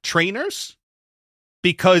fight trainers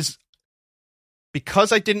because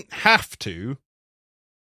I didn't have to.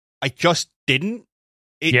 I just didn't.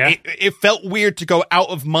 It felt weird to go out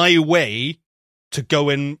of my way to go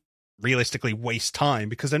and realistically waste time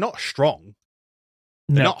because they're not strong.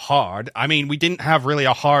 They're not hard. I mean, we didn't have really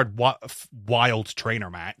a hard wild trainer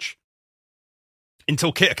match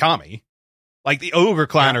until Kitakami. Like, the Ogre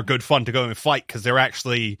Clan are good fun to go and fight because they're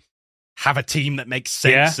actually have a team that makes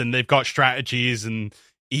sense and they've got strategies and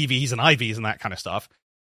EVs and IVs and that kind of stuff.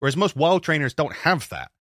 Whereas most wild trainers don't have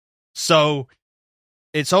that. So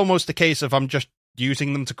it's almost a case of I'm just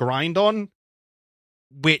using them to grind on,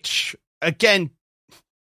 which, again,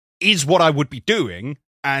 is what I would be doing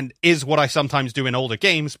and is what I sometimes do in older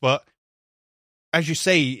games. But as you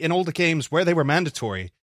say, in older games where they were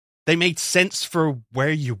mandatory, they made sense for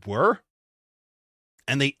where you were.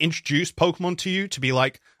 And they introduced Pokemon to you to be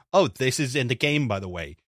like, oh, this is in the game, by the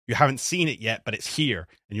way. You haven't seen it yet, but it's here,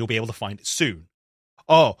 and you'll be able to find it soon.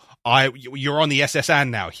 Oh, you're on the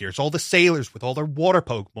SSN now. Here's all the sailors with all their water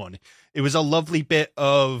Pokemon. It was a lovely bit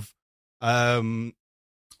of,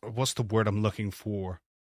 what's the word I'm looking for?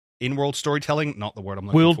 In-world storytelling? Not the word I'm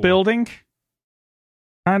looking for. World building?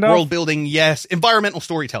 World building, yes. Environmental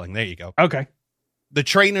storytelling. There you go. Okay. The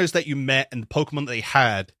trainers that you met and the Pokemon that they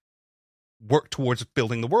had worked towards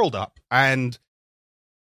building the world up. And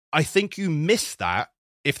I think you miss that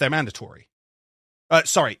if they're mandatory. I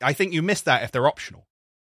think you miss that if they're optional.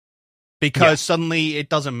 Because suddenly it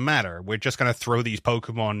doesn't matter. We're just going to throw these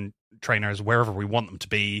Pokemon trainers wherever we want them to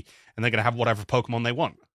be, and they're going to have whatever Pokemon they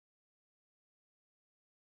want.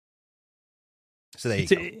 So there you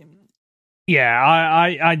go.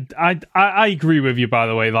 Yeah, I agree with you. By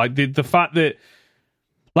the way, like the fact that,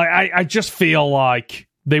 like, I just feel like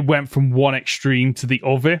they went from one extreme to the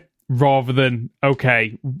other, rather than,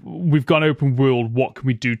 okay, we've got open world, what can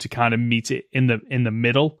we do to kind of meet it in the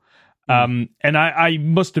middle? And I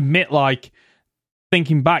must admit, like,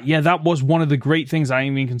 thinking back, yeah, that was one of the great things I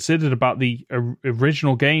even considered about the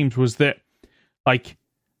original games, was that, like,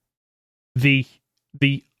 the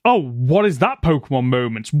oh, what is that Pokemon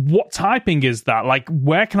moment? What typing is that? Like,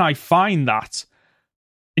 where can I find that?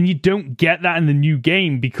 And you don't get that in the new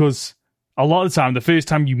game, because a lot of the time, the first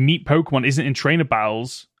time you meet Pokemon isn't in trainer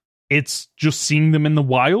battles. It's just seeing them in the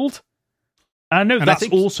wild. And I know that's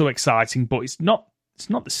also exciting, but it's not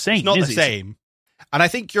the same. It's not the same. And I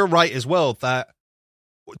think you're right as well that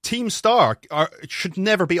Team Star should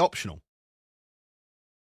never be optional.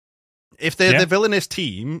 If they're the villainous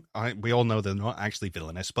team, we all know they're not actually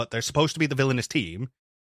villainous, but they're supposed to be the villainous team,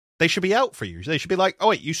 they should be out for you. They should be like, oh,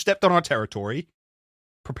 wait, you stepped on our territory,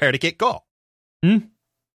 prepare to get got.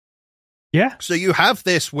 Yeah. So you have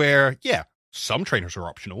this where, yeah, some trainers are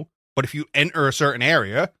optional, but if you enter a certain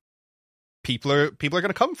area, people are going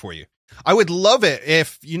to come for you. I would love it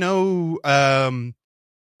if, I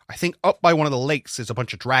think up by one of the lakes is a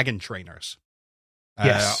bunch of dragon trainers.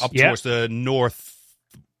 Yes. Up towards the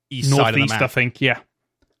northeast side of the map. I think, yeah.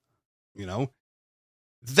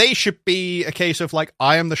 They should be a case of, like,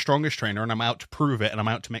 I am the strongest trainer and I'm out to prove it and I'm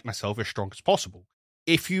out to make myself as strong as possible.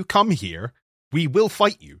 If you come here, we will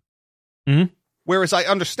fight you. Mm-hmm. Whereas I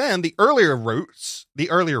understand the earlier routes,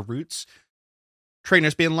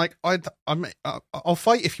 trainers being like, I'll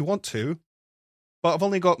fight if you want to, but I've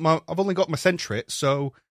only got my Sentret,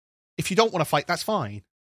 so if you don't want to fight, that's fine.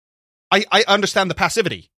 I understand the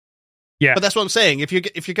passivity. Yeah. But that's what I'm saying. If you're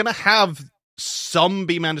going to have some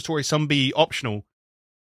be mandatory, some be optional,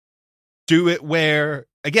 do it where,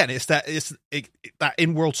 again, it's that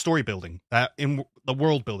in-world story building, that in the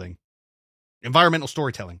world building, environmental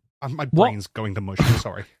storytelling. My brain's going to mush. I'm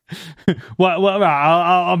sorry. well,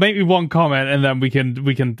 I'll make you one comment and then we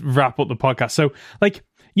can wrap up the podcast. So, like,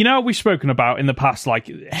 we've spoken about in the past, like,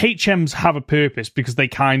 HMs have a purpose because they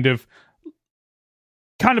kind of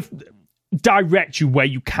direct you where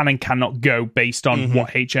you can and cannot go based on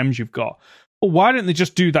what HMs you've got. Well, why don't they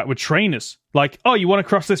just do that with trainers? Like, oh, you want to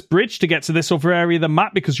cross this bridge to get to this other area of the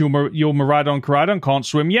map because your Miraidon Koraidon can't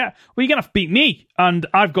swim yet? Well, you're going to have to beat me, and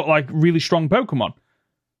I've got, like, really strong Pokemon.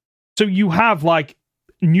 So you have, like,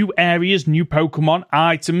 new areas, new Pokemon,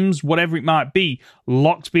 items, whatever it might be,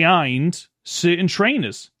 locked behind certain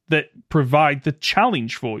trainers that provide the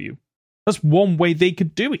challenge for you. That's one way they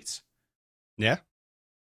could do it. Yeah.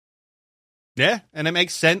 Yeah, and it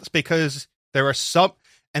makes sense because there are some...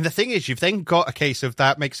 And the thing is, you've then got a case of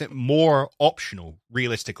that makes it more optional,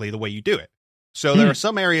 realistically, the way you do it. So there are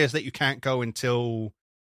some areas that you can't go until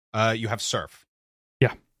you have Surf.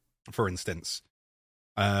 Yeah. For instance.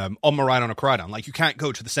 On Miraidon or Koraidon, like, you can't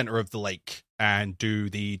go to the center of the lake and do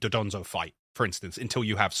the Dodonzo fight, for instance, until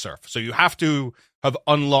you have Surf. So you have to have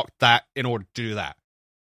unlocked that in order to do that.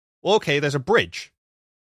 Well, okay, there's a bridge.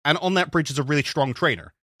 And on that bridge is a really strong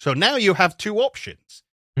trainer. So now you have two options.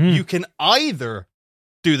 You can either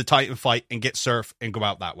do the Titan fight and get Surf and go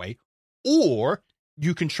out that way, or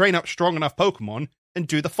you can train up strong enough Pokemon and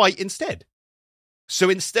do the fight instead.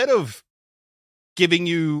 So instead of giving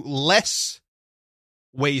you less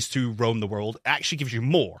ways to roam the world, it actually gives you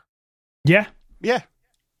more. Yeah. Yeah.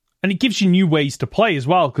 And it gives you new ways to play as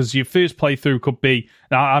well, because your first playthrough could be,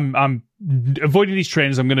 now I'm avoiding these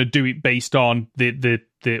trainers, I'm going to do it based on the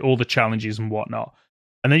all the challenges and whatnot.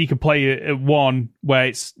 And then you can play at one where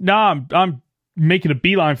it's, I'm making a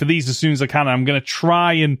beeline for these as soon as I can. I'm going to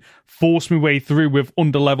try and force my way through with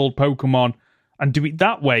underleveled Pokemon and do it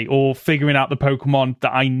that way, or figuring out the Pokemon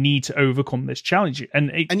that I need to overcome this challenge.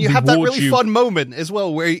 And you have that really fun moment as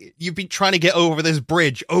well, where you've been trying to get over this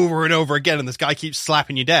bridge over and over again, and this guy keeps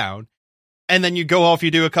slapping you down. And then you go off, you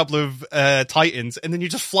do a couple of Titans, and then you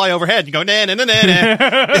just fly overhead. You go, nah.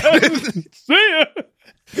 See ya!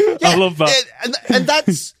 Yeah, I love that. And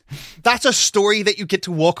that's a story that you get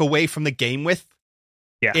to walk away from the game with.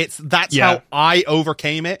 Yeah. That's how I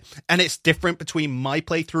overcame it, and it's different between my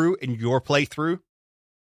playthrough and your playthrough.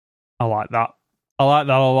 I like that a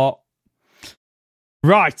lot.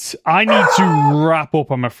 Right, I need to wrap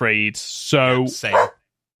up, I'm afraid. So, same.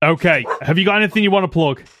 Okay, have you got anything you want to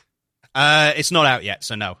plug? It's not out yet,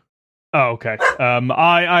 so no. Oh, okay.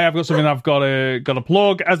 I have got something I've got to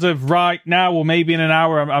plug as of right now, or maybe in an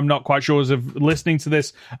hour. I'm not quite sure as of listening to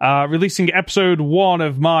this. Releasing episode 1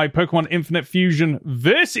 of my Pokemon Infinite Fusion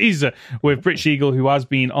Versus with British Eagle, who has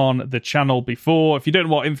been on the channel before. If you don't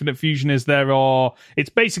know what Infinite Fusion is, it's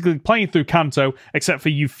basically playing through Kanto, except for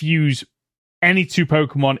you fuse any 2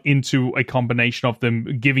 Pokemon into a combination of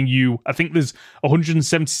them, giving you, I think there's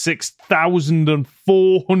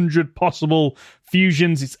 176,400 possible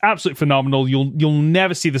fusions. It's absolutely phenomenal. You'll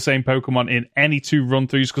never see the same Pokemon in any 2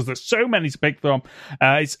 run-throughs because there's so many to pick from.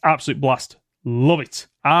 It's absolute blast. Love it.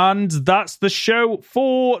 And that's the show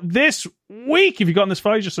for this week. If you've gotten this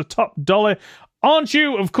far, you're just a top dollar, aren't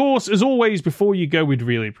you? Of course, as always, before you go, we'd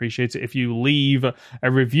really appreciate it if you leave a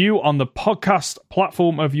review on the podcast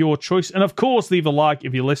platform of your choice. And of course, leave a like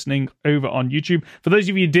if you're listening over on YouTube. For those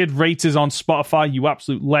of you who did rate us on Spotify, you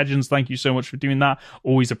absolute legends. Thank you so much for doing that.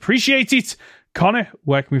 Always appreciate it. Connor,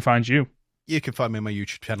 where can we find you? You can find me on my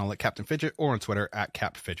YouTube channel at Captain Fidget or on Twitter at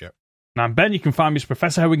CapFidget. And I'm Ben. You can find me as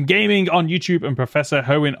Professor Hoenn Gaming on YouTube and Professor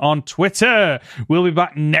Hoenn on Twitter. We'll be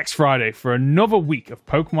back next Friday for another week of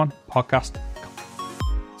Pokemon Podcast.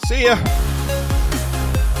 See ya!